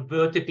call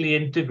vertically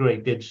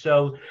integrated.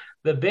 So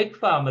the big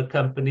pharma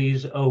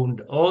companies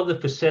owned all the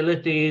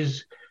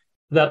facilities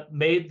that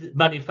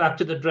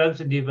manufactured the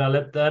drugs and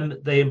developed them.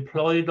 They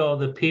employed all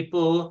the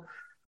people,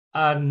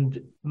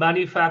 and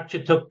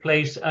manufacture took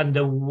place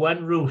under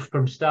one roof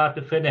from start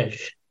to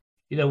finish.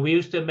 We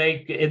used to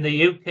make, in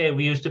the UK,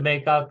 we used to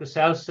make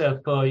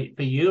Alka-Seltzer for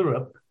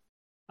Europe,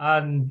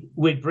 and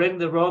we'd bring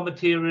the raw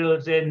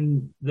materials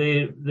in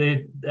the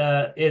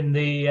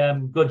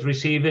goods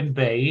receiving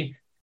bay,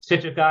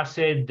 citric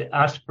acid,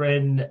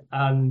 aspirin,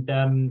 and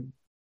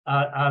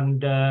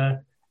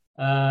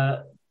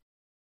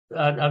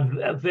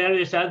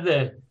various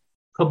other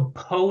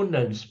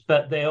components,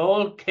 but they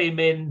all came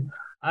in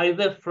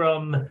either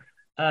from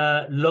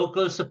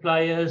local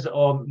suppliers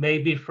or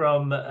maybe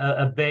from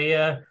a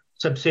Bayer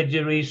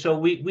subsidiary. So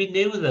we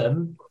knew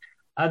them,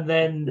 and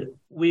then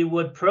we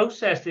would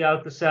process the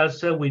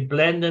Alka-Seltzer, we'd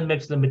blend and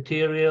mix the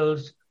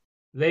materials.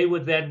 They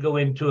would then go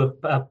into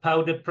a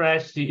powder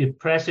press, you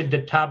press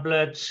into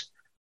tablets.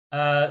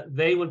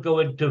 They would go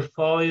into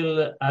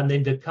foil and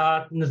into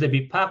cartons. They'd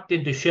be packed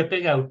into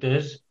shipping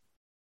outers,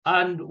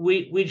 and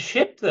we'd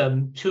ship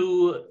them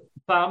to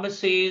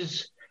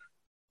pharmacies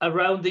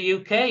around the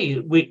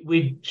UK.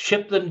 We'd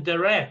ship them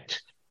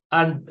direct.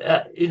 And,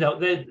 I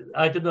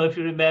don't know if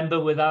you remember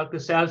with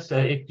Alka-Seltzer,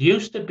 it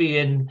used to be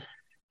in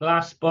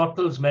glass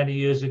bottles many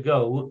years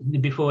ago,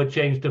 before it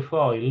changed to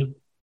foil.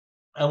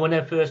 And when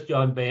I first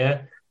joined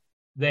Bayer,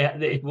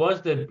 it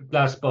was the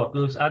glass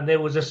bottles, and there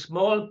was a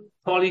small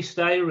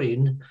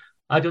polystyrene.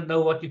 I don't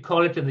know what you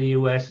call it in the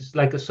US. It's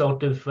like a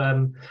sort of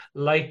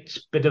light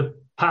bit of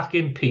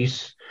packing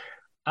piece,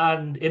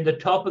 and in the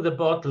top of the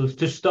bottles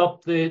to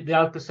stop the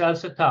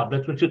Alka-Seltzer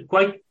tablets, which are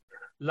quite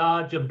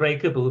large and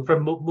breakable,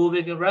 from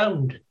moving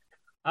around.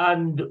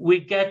 And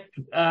we get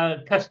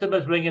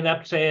customers ringing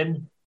up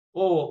saying,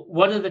 "Oh,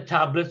 one of the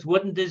tablets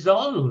wouldn't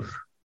dissolve,"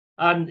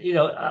 and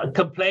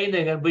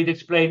complaining, and we'd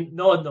explain,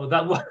 no,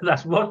 that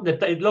wasn't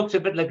it. It looks a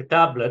bit like a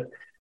tablet,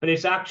 but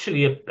it's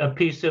actually a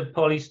piece of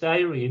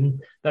polystyrene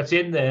that's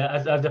in there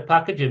as a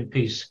packaging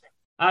piece.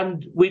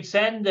 And we'd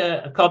send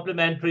a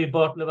complimentary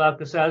bottle of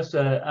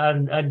Alka-Seltzer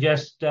and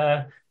just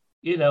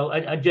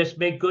and just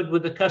make good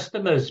with the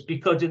customers.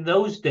 Because in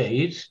those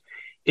days,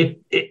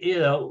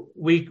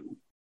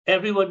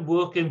 everyone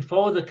working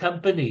for the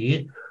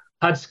company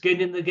had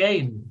skin in the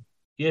game.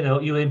 You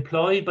were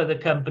employed by the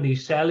company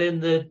selling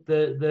the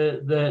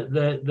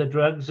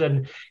drugs,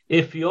 and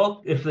if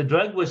the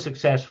drug was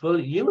successful,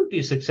 you would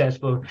be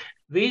successful.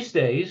 These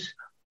days,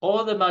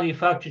 all the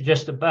manufacture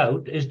just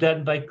about is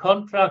done by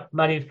contract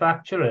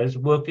manufacturers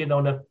working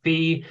on a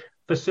fee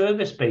for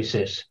service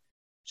basis.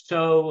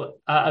 So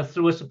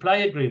through a supply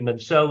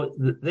agreement, so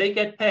they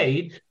get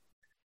paid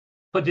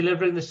for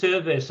delivering the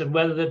service, and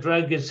whether the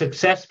drug is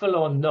successful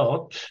or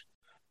not,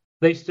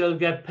 they still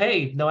get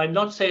paid. Now, I'm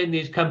not saying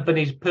these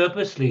companies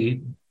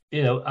purposely,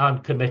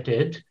 aren't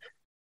committed,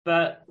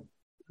 but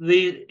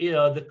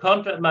the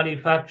contract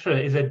manufacturer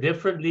is a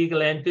different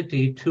legal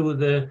entity to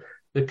the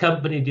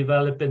company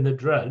developing the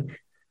drug,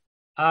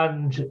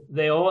 and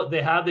they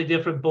have the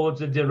different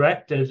boards of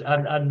directors,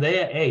 and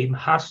their aim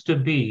has to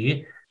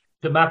be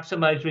to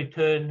maximize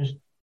returns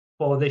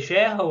for the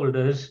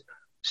shareholders.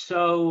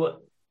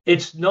 So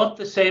it's not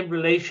the same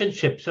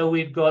relationship. So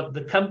we've got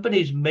the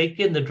companies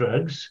making the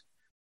drugs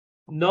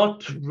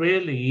not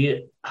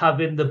really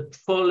having the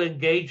full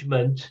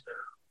engagement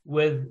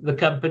with the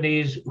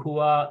companies who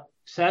are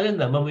selling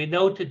them. And we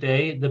know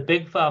today the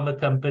big pharma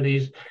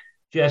companies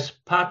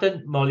just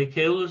patent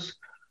molecules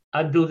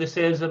and do the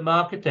sales and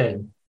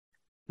marketing.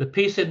 The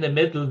piece in the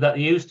middle that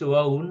they used to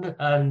own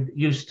and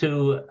used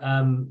to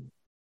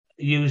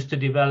use to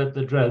develop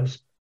the drugs,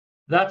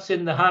 that's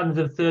in the hands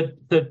of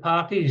third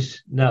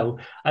parties now.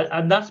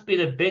 And that's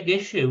been a big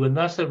issue. And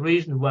that's the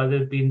reason why there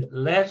have been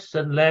less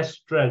and less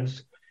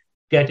drugs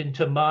getting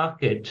to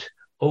market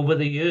over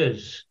the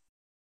years.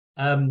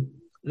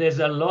 There's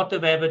a lot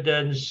of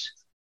evidence,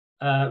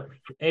 from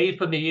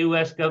the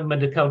US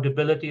Government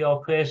Accountability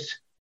Office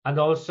and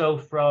also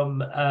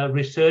from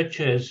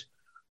researchers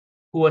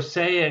who are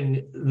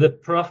saying the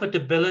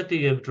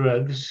profitability of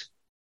drugs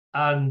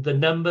and the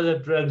number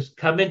of drugs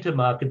coming to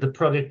market, the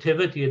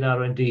productivity in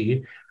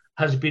R&D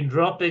has been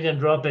dropping and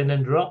dropping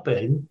and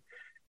dropping.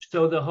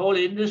 So the whole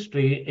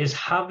industry is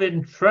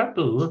having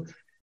trouble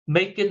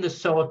making the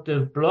sort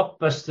of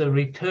blockbuster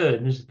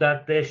returns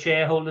that their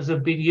shareholders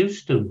have been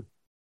used to.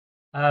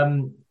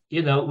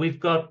 We've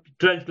got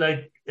drugs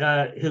like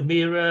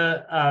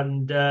Humira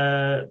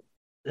and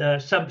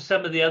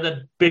some of the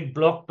other big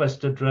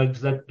blockbuster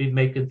drugs that have been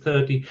making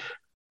 $30-40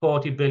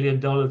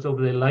 billion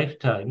over their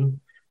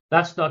lifetime.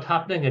 That's not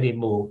happening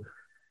anymore.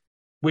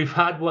 We've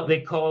had what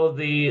they call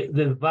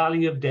the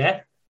valley of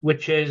death,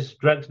 which is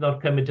drugs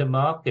not coming to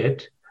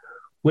market,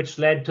 which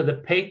led to the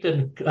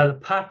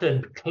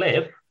patent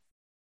cliff,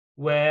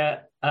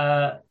 where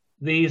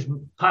these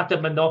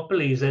patent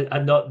monopolies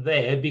are not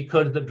there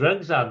because the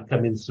drugs aren't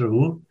coming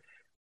through.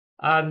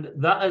 And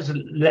that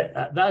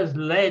has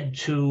led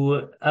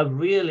to a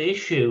real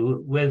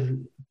issue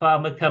with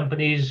pharma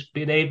companies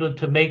being able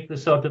to make the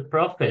sort of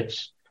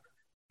profits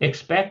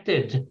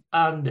expected.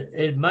 And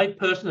in my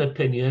personal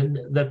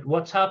opinion, that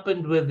what's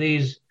happened with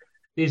these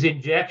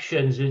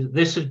injections is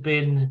this has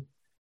been,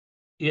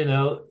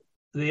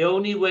 the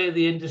only way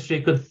the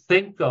industry could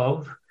think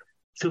of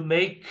to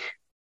make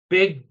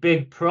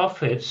big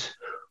profits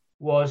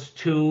was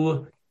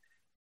to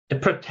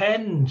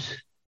pretend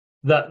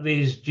that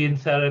these gene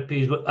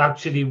therapies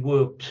actually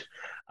worked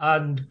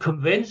and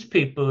convince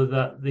people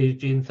that these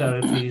gene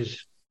therapies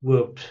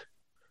worked.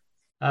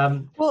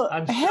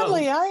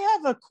 Hedley, I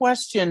have a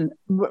question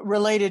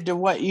related to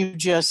what you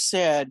just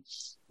said.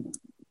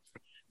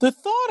 The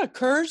thought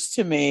occurs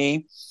to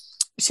me,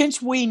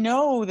 since we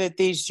know that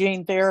these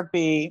gene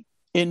therapy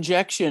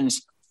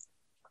injections,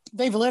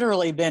 they've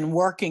literally been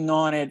working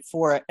on it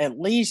for at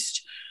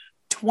least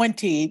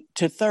 20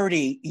 to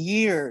 30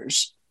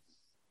 years.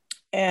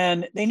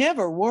 And they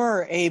never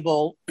were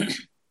able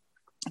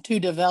to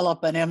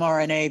develop an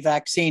mRNA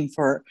vaccine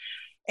for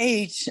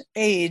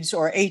AIDS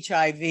or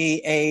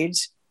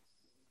HIV/AIDS.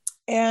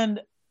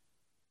 And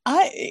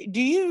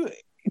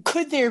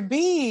could there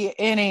be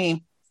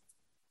any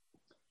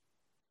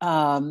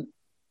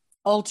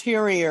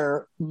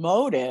ulterior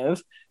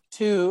motive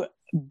to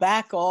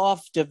back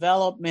off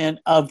development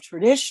of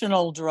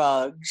traditional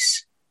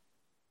drugs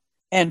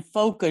and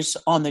focus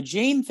on the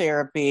gene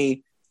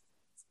therapy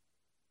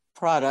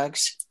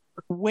products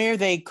where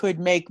they could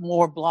make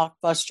more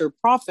blockbuster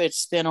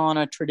profits than on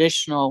a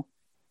traditional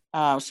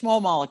small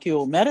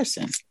molecule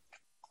medicine?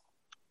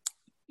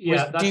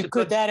 Yeah,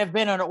 could that have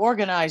been an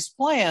organized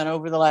plan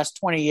over the last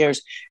 20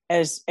 years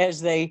as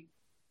they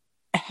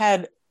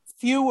had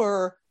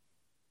fewer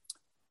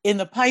in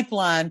the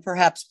pipeline,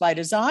 perhaps by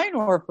design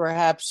or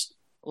perhaps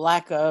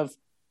lack of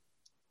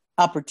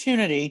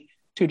opportunity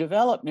to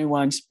develop new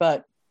ones,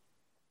 but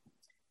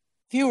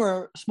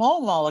fewer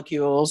small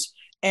molecules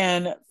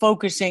and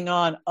focusing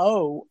on,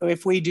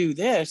 if we do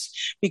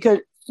this, because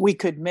we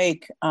could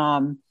make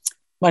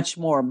much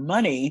more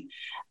money.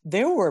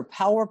 There were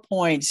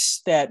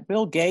PowerPoints that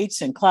Bill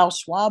Gates and Klaus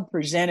Schwab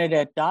presented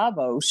at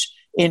Davos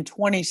in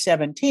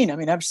 2017. I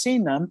mean, I've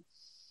seen them,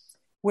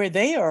 where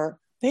they are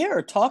they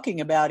are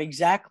talking about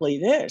exactly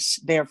this.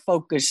 Their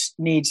focus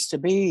needs to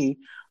be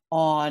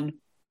on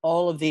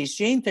all of these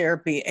gene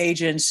therapy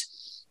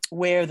agents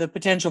where the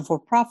potential for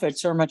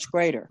profits are much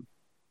greater.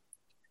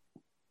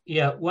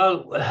 Yeah,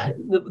 well,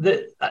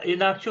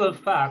 in actual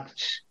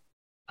fact,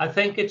 I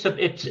think it's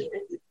in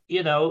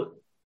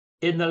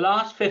the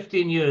last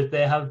 15 years,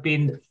 there have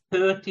been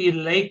 30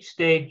 late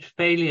stage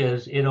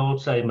failures in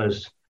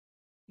Alzheimer's,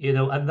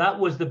 and that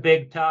was the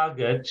big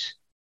target.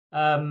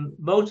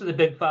 Most of the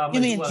big pharma.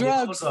 You mean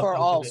drugs for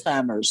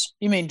Alzheimer's?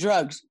 You mean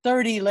drugs?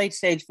 30 late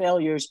stage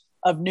failures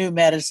of new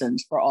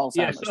medicines for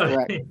Alzheimer's,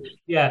 correct?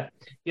 Yeah,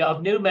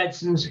 of new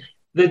medicines.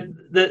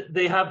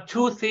 They have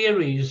two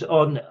theories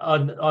on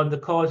the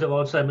cause of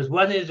Alzheimer's.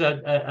 One is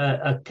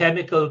a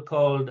chemical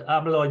called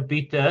amyloid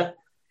beta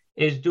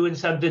is doing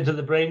something to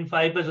the brain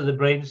fibers or the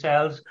brain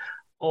cells,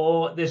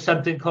 or there's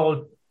something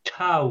called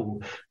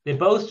tau. They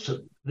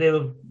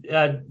were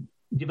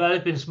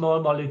developing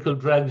small molecule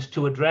drugs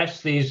to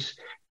address these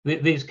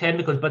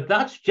chemicals, but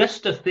that's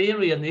just a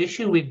theory. And the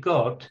issue we've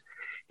got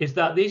is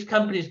that these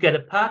companies get a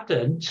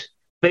patent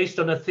based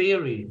on a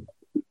theory.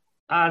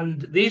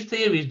 And these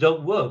theories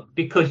don't work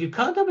because you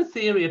can't have a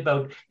theory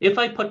about if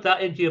I put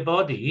that into your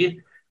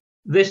body,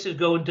 this is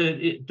going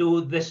to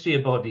do this to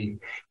your body.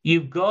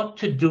 You've got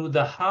to do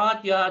the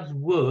hard yards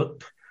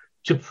work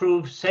to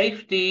prove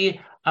safety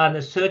and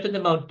a certain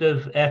amount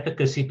of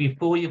efficacy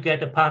before you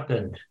get a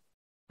patent.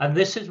 And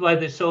this is why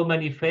there's so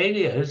many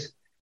failures.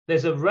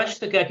 There's a rush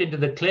to get into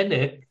the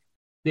clinic.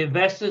 The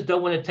investors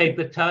don't want to take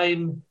the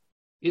time.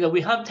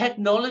 We have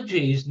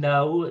technologies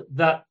now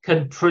that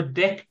can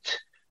predict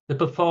the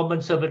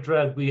performance of a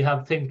drug. We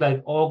have things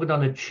like organ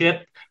on a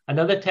chip and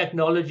other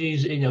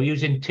technologies,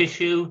 using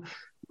tissue,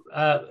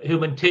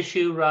 human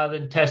tissue rather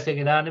than testing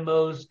in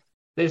animals.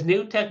 There's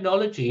new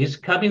technologies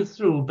coming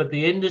through, but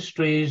the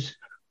industry's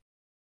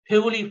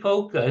purely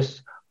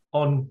focused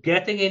on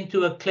getting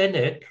into a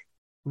clinic,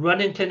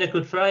 running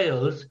clinical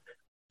trials,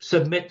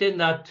 submitting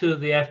that to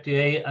the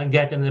FDA and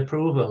getting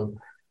approval.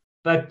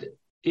 But,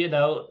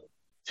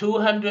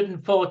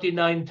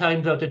 249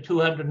 times out of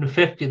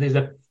 250, there's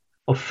a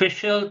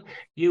official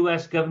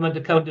U.S. Government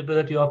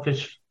Accountability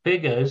Office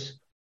figures,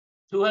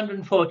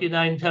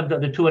 249 times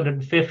out of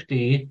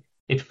 250,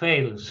 it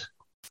fails.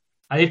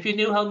 And if you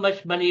knew how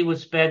much money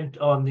was spent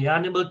on the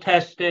animal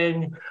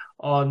testing,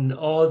 on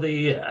all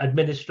the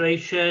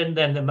administration,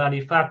 then the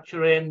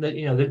manufacturing,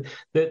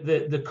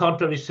 the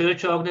contract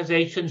research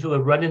organizations who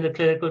are running the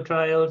clinical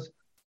trials,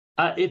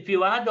 if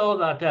you add all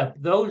that up,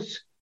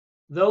 those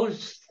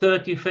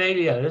 30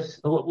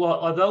 failures,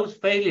 or those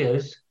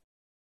failures,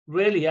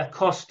 really are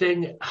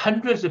costing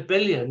hundreds of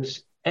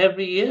billions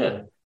every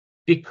year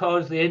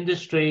because the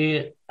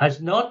industry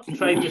has not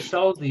tried to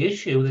solve the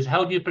issue. Is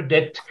how do you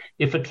predict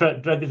if a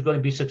drug is going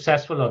to be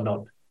successful or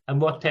not,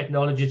 and what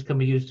technologies can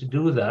be used to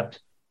do that?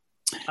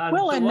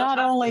 And not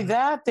only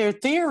that, their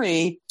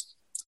theory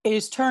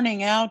is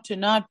turning out to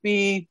not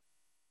be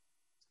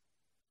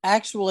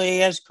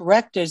actually as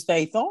correct as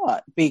they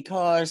thought,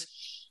 because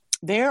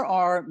there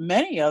are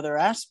many other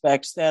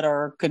aspects that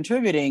are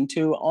contributing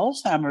to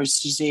Alzheimer's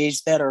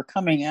disease that are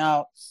coming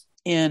out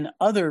in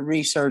other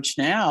research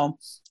now,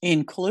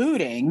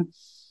 including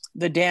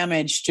the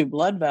damage to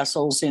blood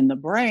vessels in the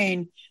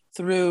brain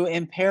through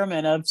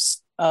impairment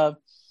of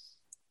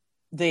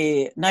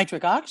the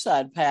nitric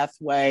oxide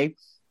pathway,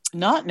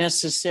 not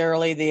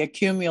necessarily the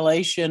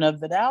accumulation of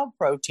the tau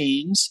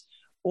proteins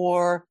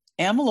or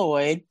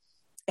amyloid,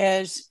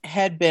 as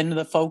had been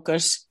the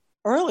focus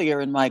earlier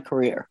in my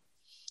career.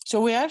 So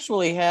we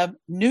actually have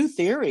new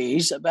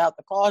theories about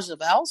the cause of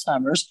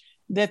Alzheimer's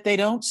that they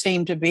don't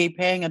seem to be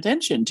paying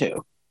attention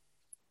to.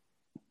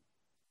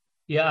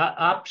 Yeah,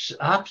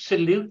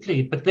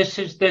 absolutely. But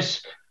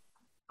this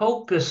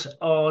focus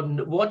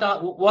on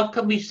what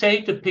can we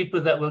say to people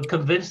that will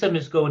convince them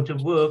it's going to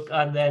work,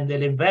 and then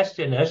they'll invest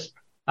in us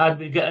and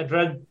we get a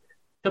drug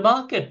to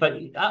market. But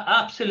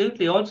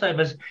absolutely,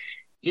 Alzheimer's,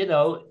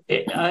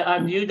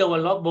 and you know a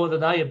lot more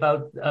than I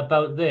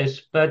about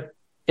this, but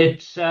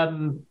it's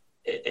and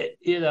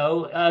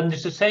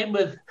it's the same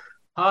with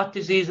heart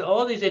disease,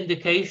 all these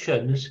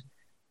indications.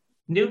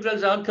 New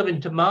drugs aren't coming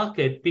to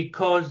market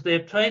because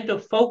they're trying to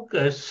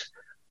focus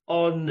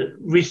on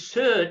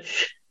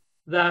research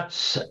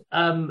that's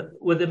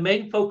where the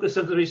main focus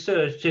of the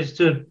research is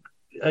to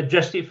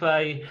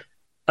justify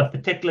a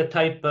particular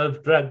type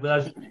of drug.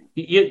 Whereas,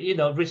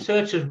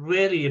 research has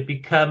really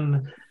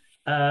become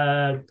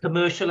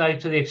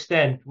commercialized to the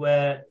extent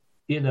where,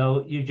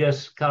 you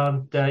just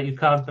can't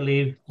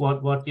believe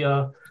what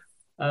you're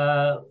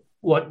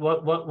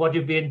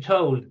being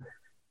told.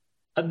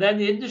 And then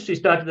the industry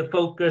started to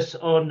focus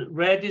on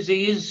rare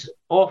disease,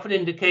 orphan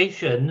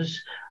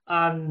indications,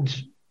 and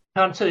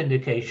cancer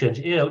indications,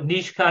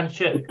 niche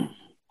cancer.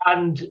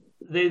 And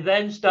they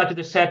then started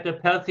to set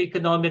up health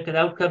economic and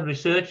outcome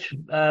research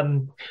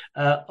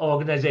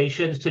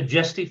organizations to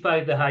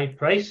justify the high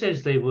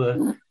prices they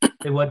wanted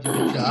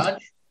to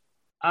charge.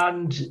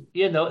 And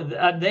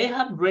and they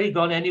haven't really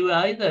gone anywhere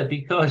either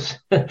because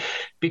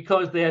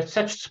because they are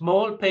such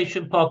small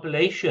patient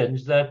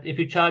populations that if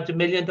you charge $1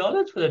 million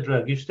for the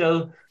drug, you're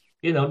still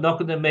not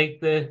going to make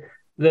the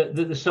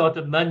sort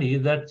of money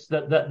that's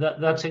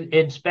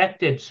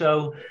inspected.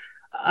 So,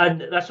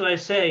 and that's why I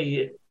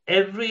say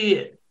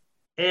every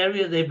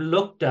area they've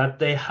looked at,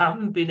 they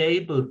haven't been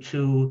able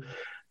to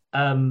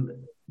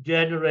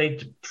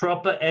generate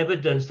proper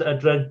evidence that a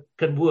drug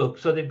can work.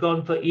 So they've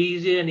gone for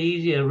easier and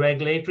easier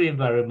regulatory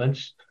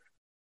environments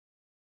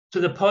to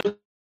the point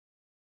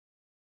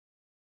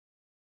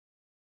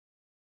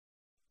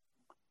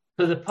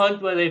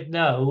where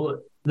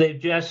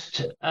they've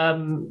just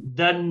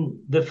done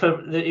the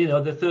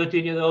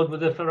 13-year-old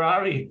with a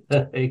Ferrari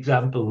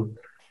example.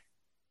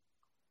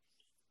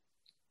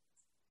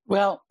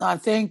 Well, I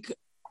think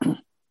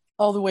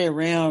all the way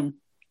around,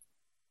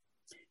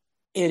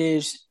 it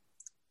is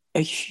a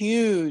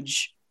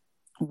huge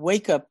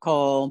wake-up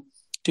call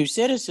to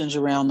citizens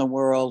around the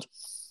world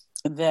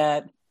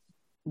that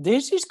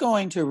this is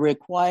going to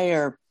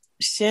require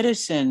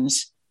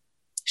citizens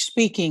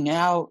speaking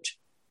out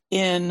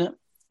in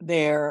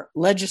their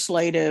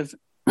legislative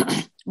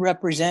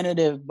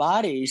representative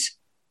bodies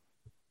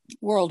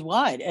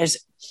worldwide, as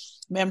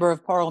Member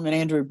of Parliament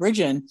Andrew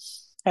Bridgen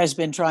has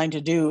been trying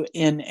to do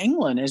in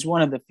England as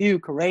one of the few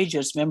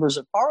courageous members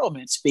of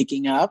Parliament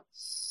speaking up.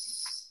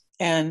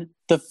 And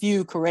the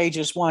few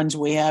courageous ones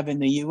we have in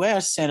the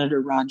U.S.,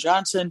 Senator Ron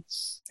Johnson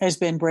has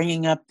been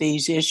bringing up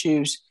these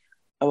issues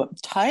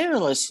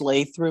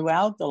tirelessly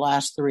throughout the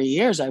last 3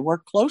 years. I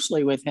worked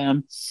closely with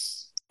him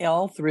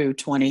all through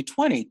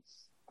 2020.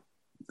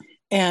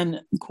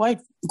 And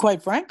quite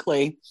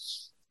frankly,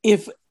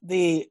 if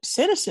the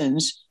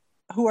citizens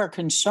who are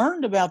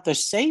concerned about the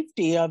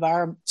safety of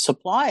our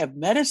supply of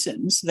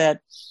medicines that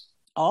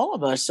all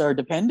of us are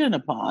dependent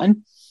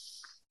upon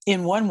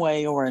in one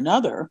way or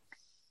another,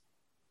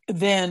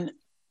 then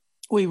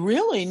we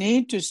really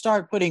need to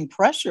start putting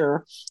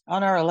pressure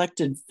on our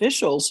elected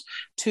officials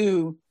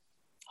to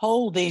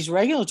hold these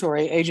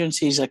regulatory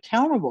agencies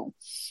accountable.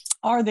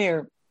 Are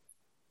there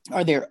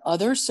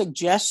other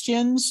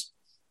suggestions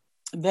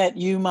that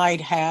you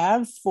might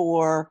have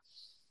for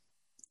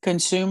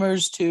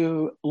consumers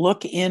to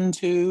look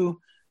into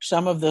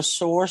some of the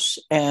source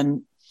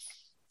and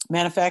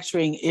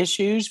manufacturing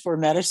issues for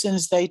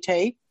medicines they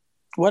take?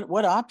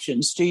 What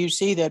options do you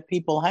see that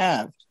people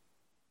have?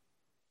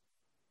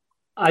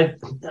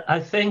 I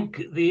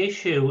think the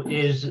issue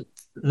is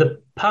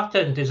the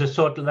patent is a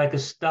sort of like a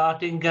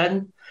starting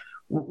gun.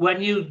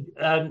 When you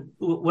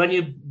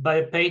buy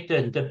a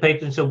patent, a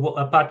patent's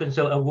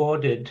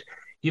awarded,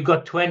 you've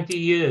got 20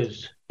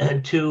 years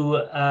of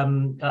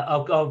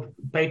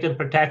patent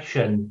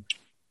protection.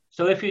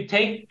 So if it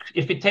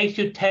takes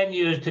you 10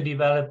 years to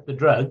develop the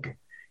drug,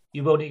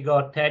 you've only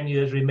got 10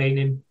 years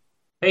remaining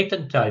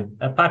patent time.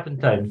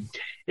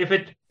 If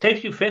it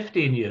takes you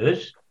 15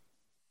 years,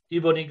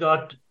 you've only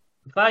got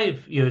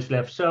 5 years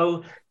left.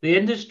 So the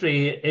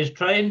industry is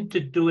trying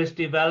to do its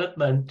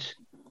development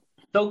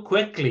so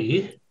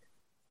quickly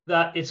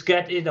that it's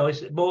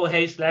more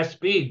haste, less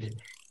speed.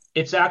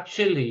 It's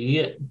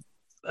actually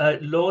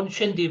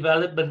launching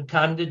development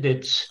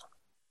candidates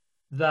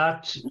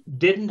that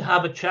didn't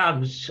have a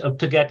chance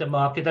to get a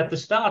market at the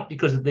start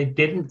because they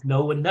didn't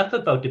know enough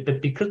about it.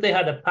 But because they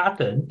had a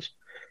patent,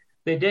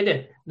 they did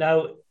it.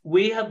 Now,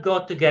 we have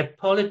got to get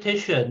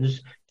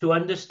politicians to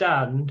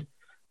understand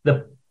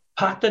the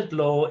patent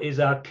law is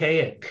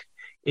archaic.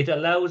 It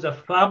allows a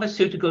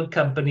pharmaceutical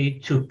company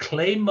to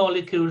claim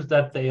molecules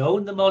that they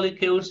own the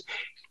molecules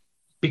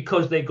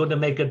because they're going to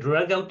make a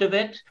drug out of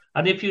it.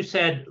 And if you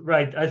said,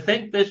 right, I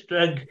think this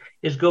drug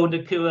is going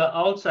to cure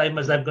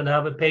Alzheimer's, I'm going to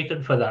have a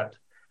patent for that.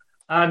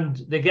 And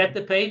they get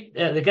the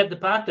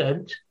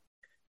patent,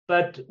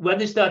 but when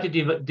they started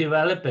to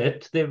develop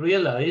it, they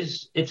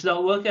realize it's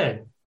not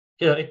working.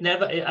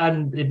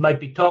 And it might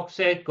be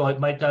toxic, or it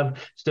might have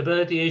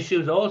stability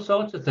issues, all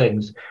sorts of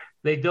things.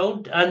 They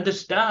don't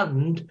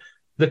understand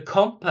the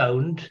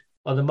compound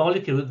or the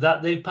molecule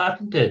that they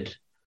patented.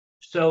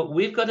 So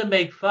we've got to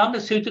make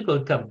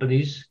pharmaceutical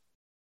companies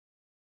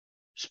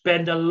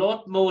spend a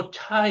lot more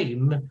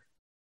time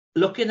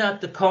looking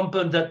at the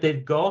compound that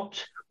they've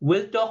got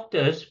with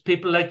doctors,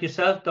 people like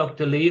yourself,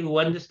 Dr. Lee, who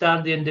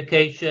understand the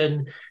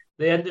indication,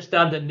 they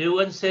understand the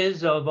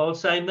nuances of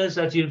Alzheimer's,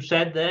 as you've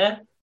said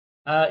there.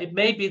 It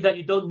may be that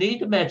you don't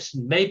need a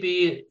medicine.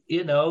 Maybe,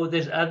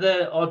 there's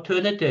other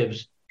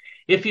alternatives.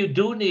 If you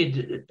do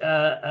need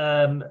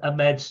a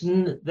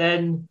medicine,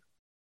 then,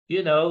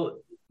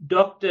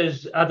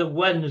 doctors are the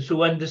ones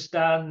who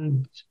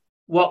understand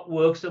what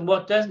works and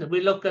what doesn't.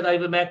 We look at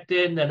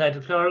ivermectin and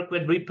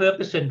hydrochloroquine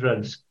repurposing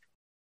drugs.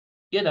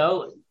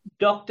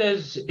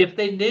 Doctors, if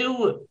they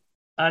knew,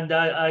 and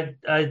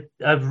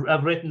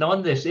I've written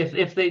on this,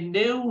 if they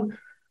knew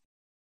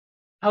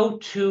how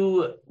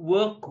to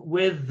work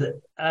with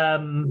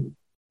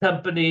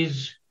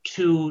companies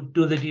to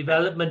do the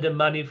development and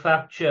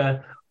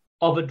manufacture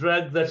of a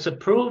drug that's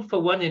approved for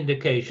one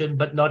indication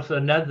but not for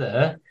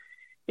another,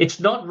 it's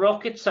not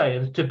rocket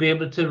science to be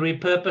able to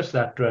repurpose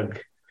that drug.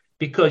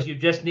 because you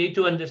just need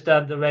to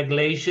understand the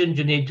regulations.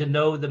 You need to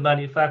know the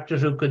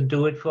manufacturers who can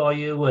do it for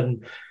you,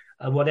 and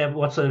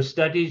what sort of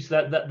studies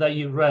that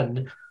you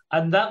run.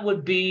 And that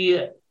would be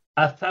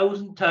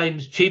 1,000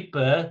 times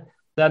cheaper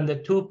than the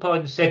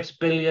 $2.6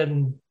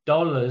 billion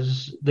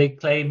they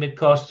claim it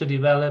costs to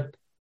develop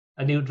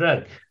a new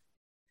drug.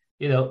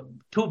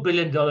 $2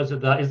 billion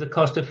of that is the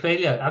cost of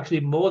failure, actually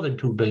more than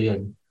 $2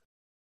 billion.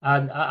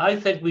 And I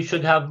think we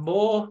should have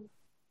more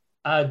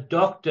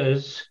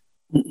doctors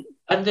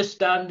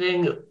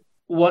understanding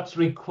what's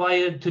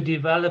required to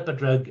develop a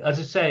drug. As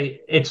I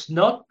say, it's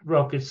not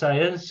rocket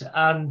science,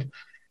 and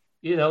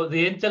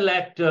the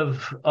intellect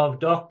of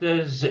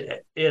doctors,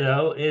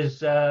 is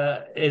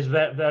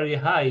very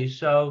high.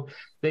 So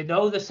they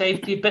know the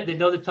safety bit, they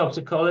know the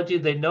toxicology,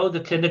 they know the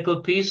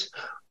clinical piece.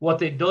 What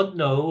they don't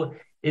know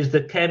is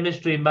the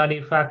chemistry,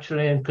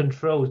 manufacturing, and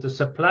controls, the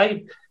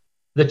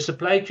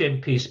supply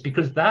chain piece,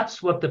 because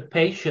that's what the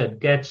patient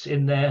gets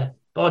in their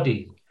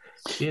body.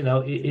 They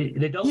don't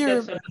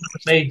get something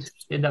made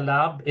in the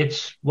lab.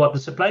 It's what the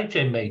supply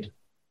chain made.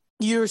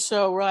 You're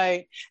so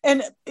right.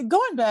 And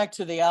going back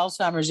to the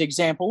Alzheimer's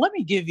example, let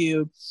me give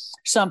you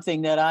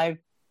something that I've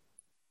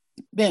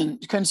been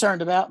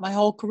concerned about my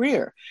whole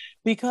career,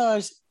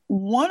 because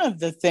one of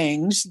the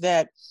things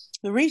that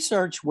the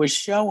research was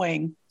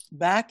showing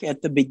back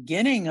at the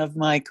beginning of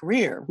my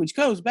career, which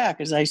goes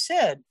back, as I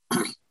said,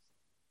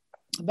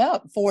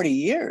 about 40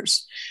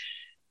 years,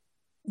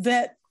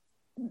 that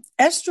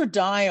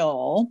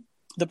estradiol,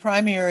 the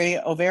primary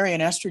ovarian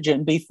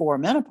estrogen before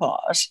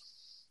menopause,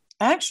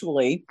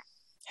 actually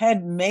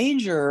had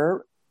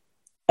major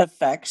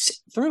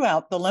effects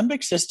throughout the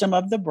limbic system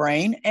of the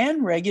brain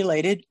and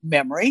regulated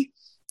memory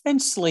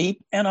and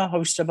sleep and a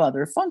host of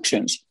other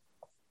functions.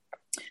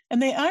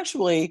 And we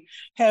actually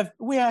have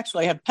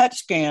PET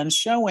scans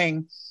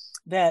showing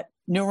that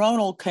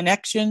neuronal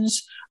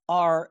connections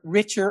are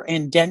richer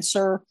and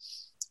denser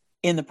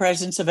in the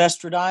presence of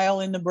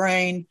estradiol in the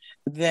brain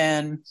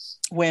than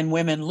when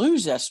women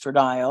lose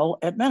estradiol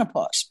at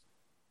menopause.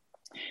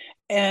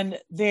 And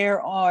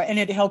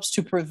it helps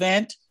to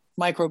prevent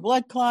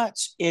microblood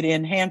clots. It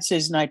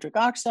enhances nitric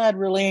oxide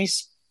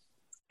release,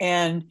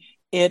 and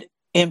it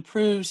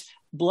improves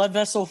blood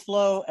vessel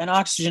flow and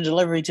oxygen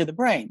delivery to the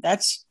brain.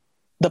 That's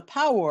the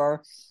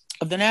power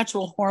of the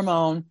natural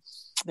hormone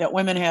that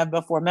women have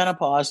before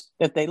menopause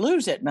that they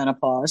lose at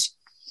menopause.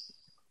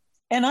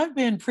 And I've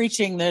been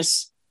preaching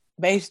this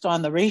based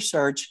on the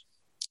research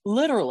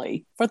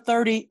literally for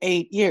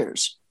 38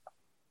 years.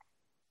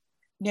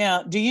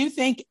 Now, do you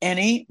think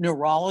any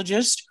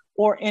neurologist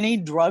or any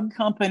drug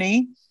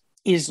company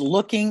is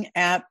looking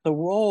at the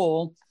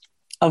role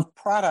of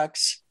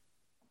products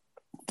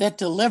that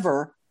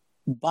deliver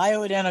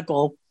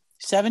bioidentical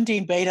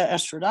 17-beta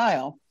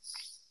estradiol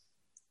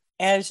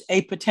as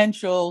a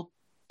potential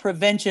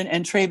prevention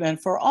and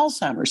treatment for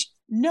Alzheimer's?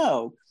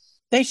 No,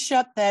 they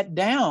shut that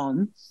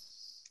down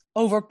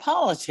over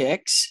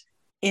politics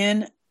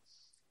in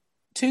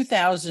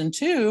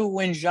 2002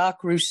 when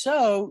Jacques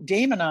Rousseau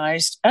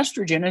demonized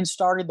estrogen and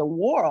started the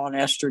war on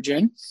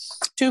estrogen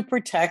to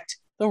protect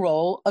the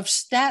role of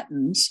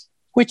statins,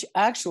 which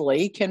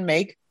actually can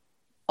make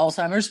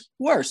Alzheimer's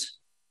worse.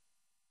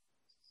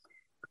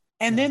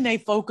 And then they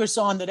focus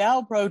on the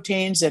Dow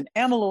proteins and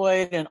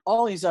amyloid and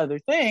all these other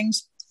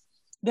things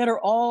that are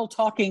all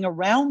talking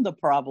around the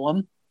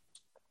problem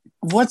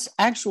of what's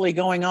actually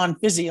going on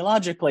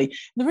physiologically.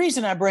 The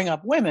reason I bring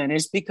up women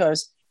is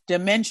because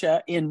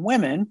dementia in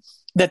women,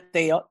 that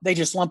they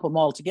just lump them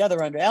all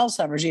together under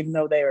Alzheimer's, even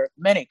though there are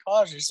many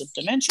causes of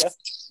dementia.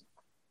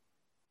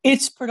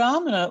 It's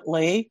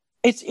predominantly,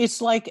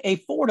 it's like a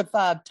 4 to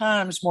 5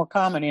 times more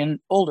common in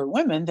older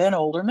women than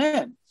older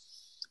men.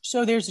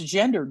 So there's a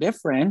gender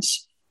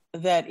difference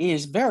that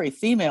is very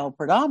female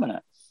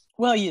predominant.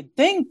 Well, you'd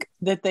think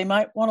that they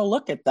might want to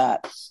look at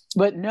that,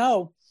 but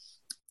no,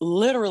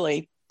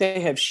 literally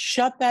they have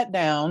shut that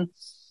down.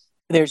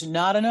 There's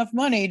not enough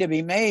money to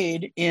be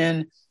made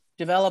in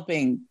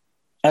developing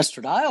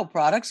estradiol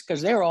products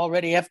because they're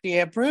already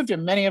FDA approved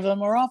and many of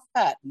them are off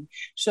patent.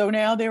 So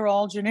now they're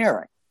all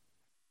generic.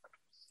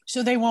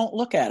 So they won't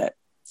look at it.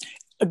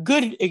 A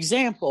good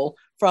example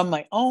from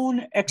my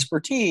own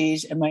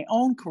expertise and my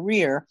own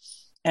career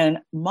and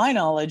my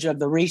knowledge of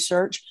the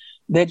research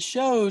that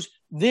shows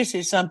this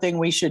is something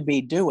we should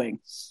be doing.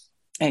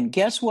 And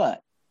guess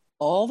what?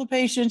 All the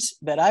patients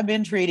that I've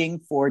been treating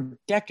for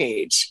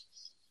decades,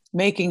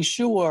 making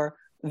sure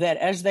that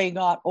as they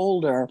got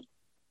older,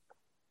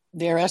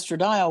 their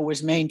estradiol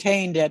was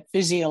maintained at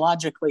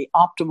physiologically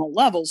optimal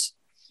levels,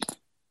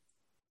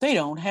 they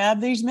don't have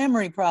these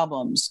memory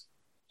problems,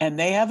 and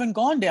they haven't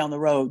gone down the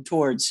road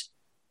towards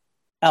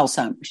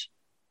Alzheimer's.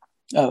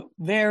 Oh,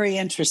 very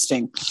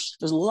interesting.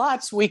 There's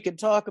lots we could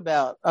talk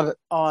about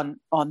on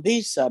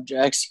these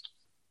subjects,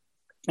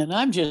 and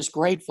I'm just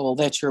grateful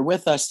that you're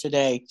with us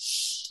today.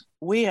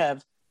 We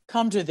have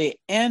come to the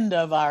end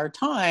of our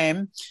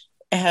time,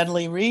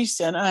 Hadley Reese,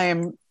 and I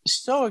am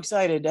so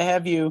excited to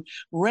have you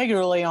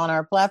regularly on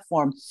our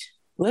platform.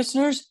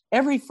 Listeners,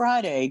 every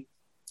Friday,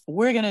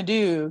 we're going to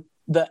do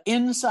the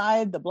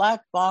Inside the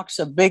Black Box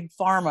of Big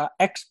Pharma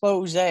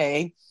expose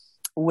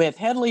with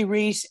Hedley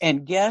Reese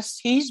and guests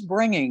he's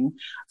bringing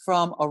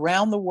from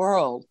around the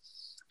world.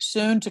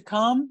 Soon to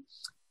come,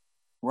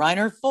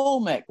 Reiner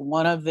Fulmick,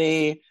 one of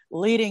the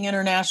leading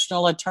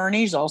international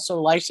attorneys,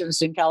 also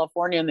licensed in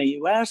California and the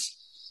U.S.,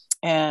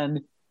 and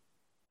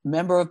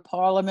Member of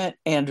Parliament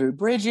Andrew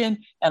Bridgen,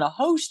 and a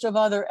host of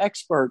other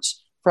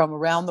experts from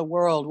around the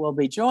world will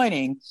be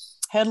joining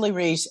Hedley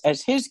Reese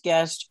as his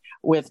guest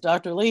with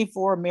Dr. Lee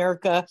for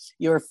America,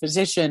 your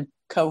physician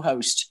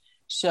co-host.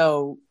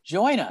 So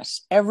join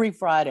us every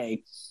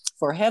Friday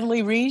for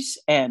Hedley Reese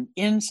and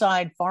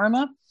Inside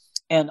Pharma,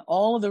 and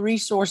all of the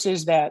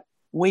resources that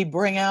we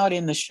bring out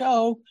in the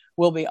show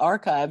will be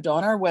archived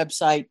on our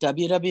website,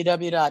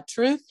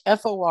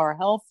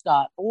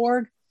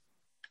 www.truthforhealth.org.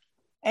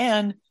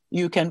 And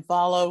you can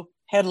follow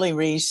Hedley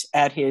Reese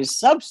at his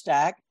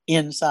Substack,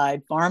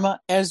 Inside Pharma,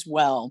 as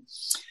well.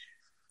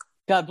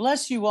 God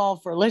bless you all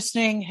for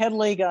listening.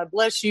 Hedley, God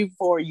bless you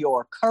for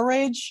your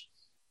courage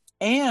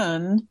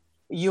and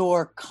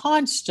your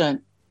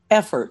constant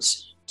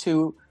efforts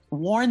to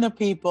warn the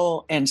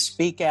people and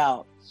speak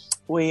out.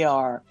 We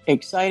are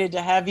excited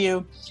to have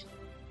you.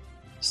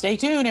 Stay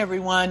tuned,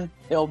 everyone.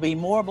 There'll be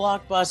more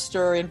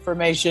blockbuster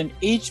information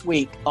each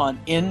week on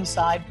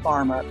Inside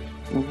Pharma,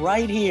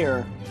 right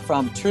here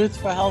from Truth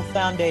for Health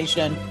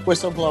Foundation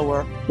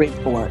Whistleblower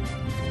Report.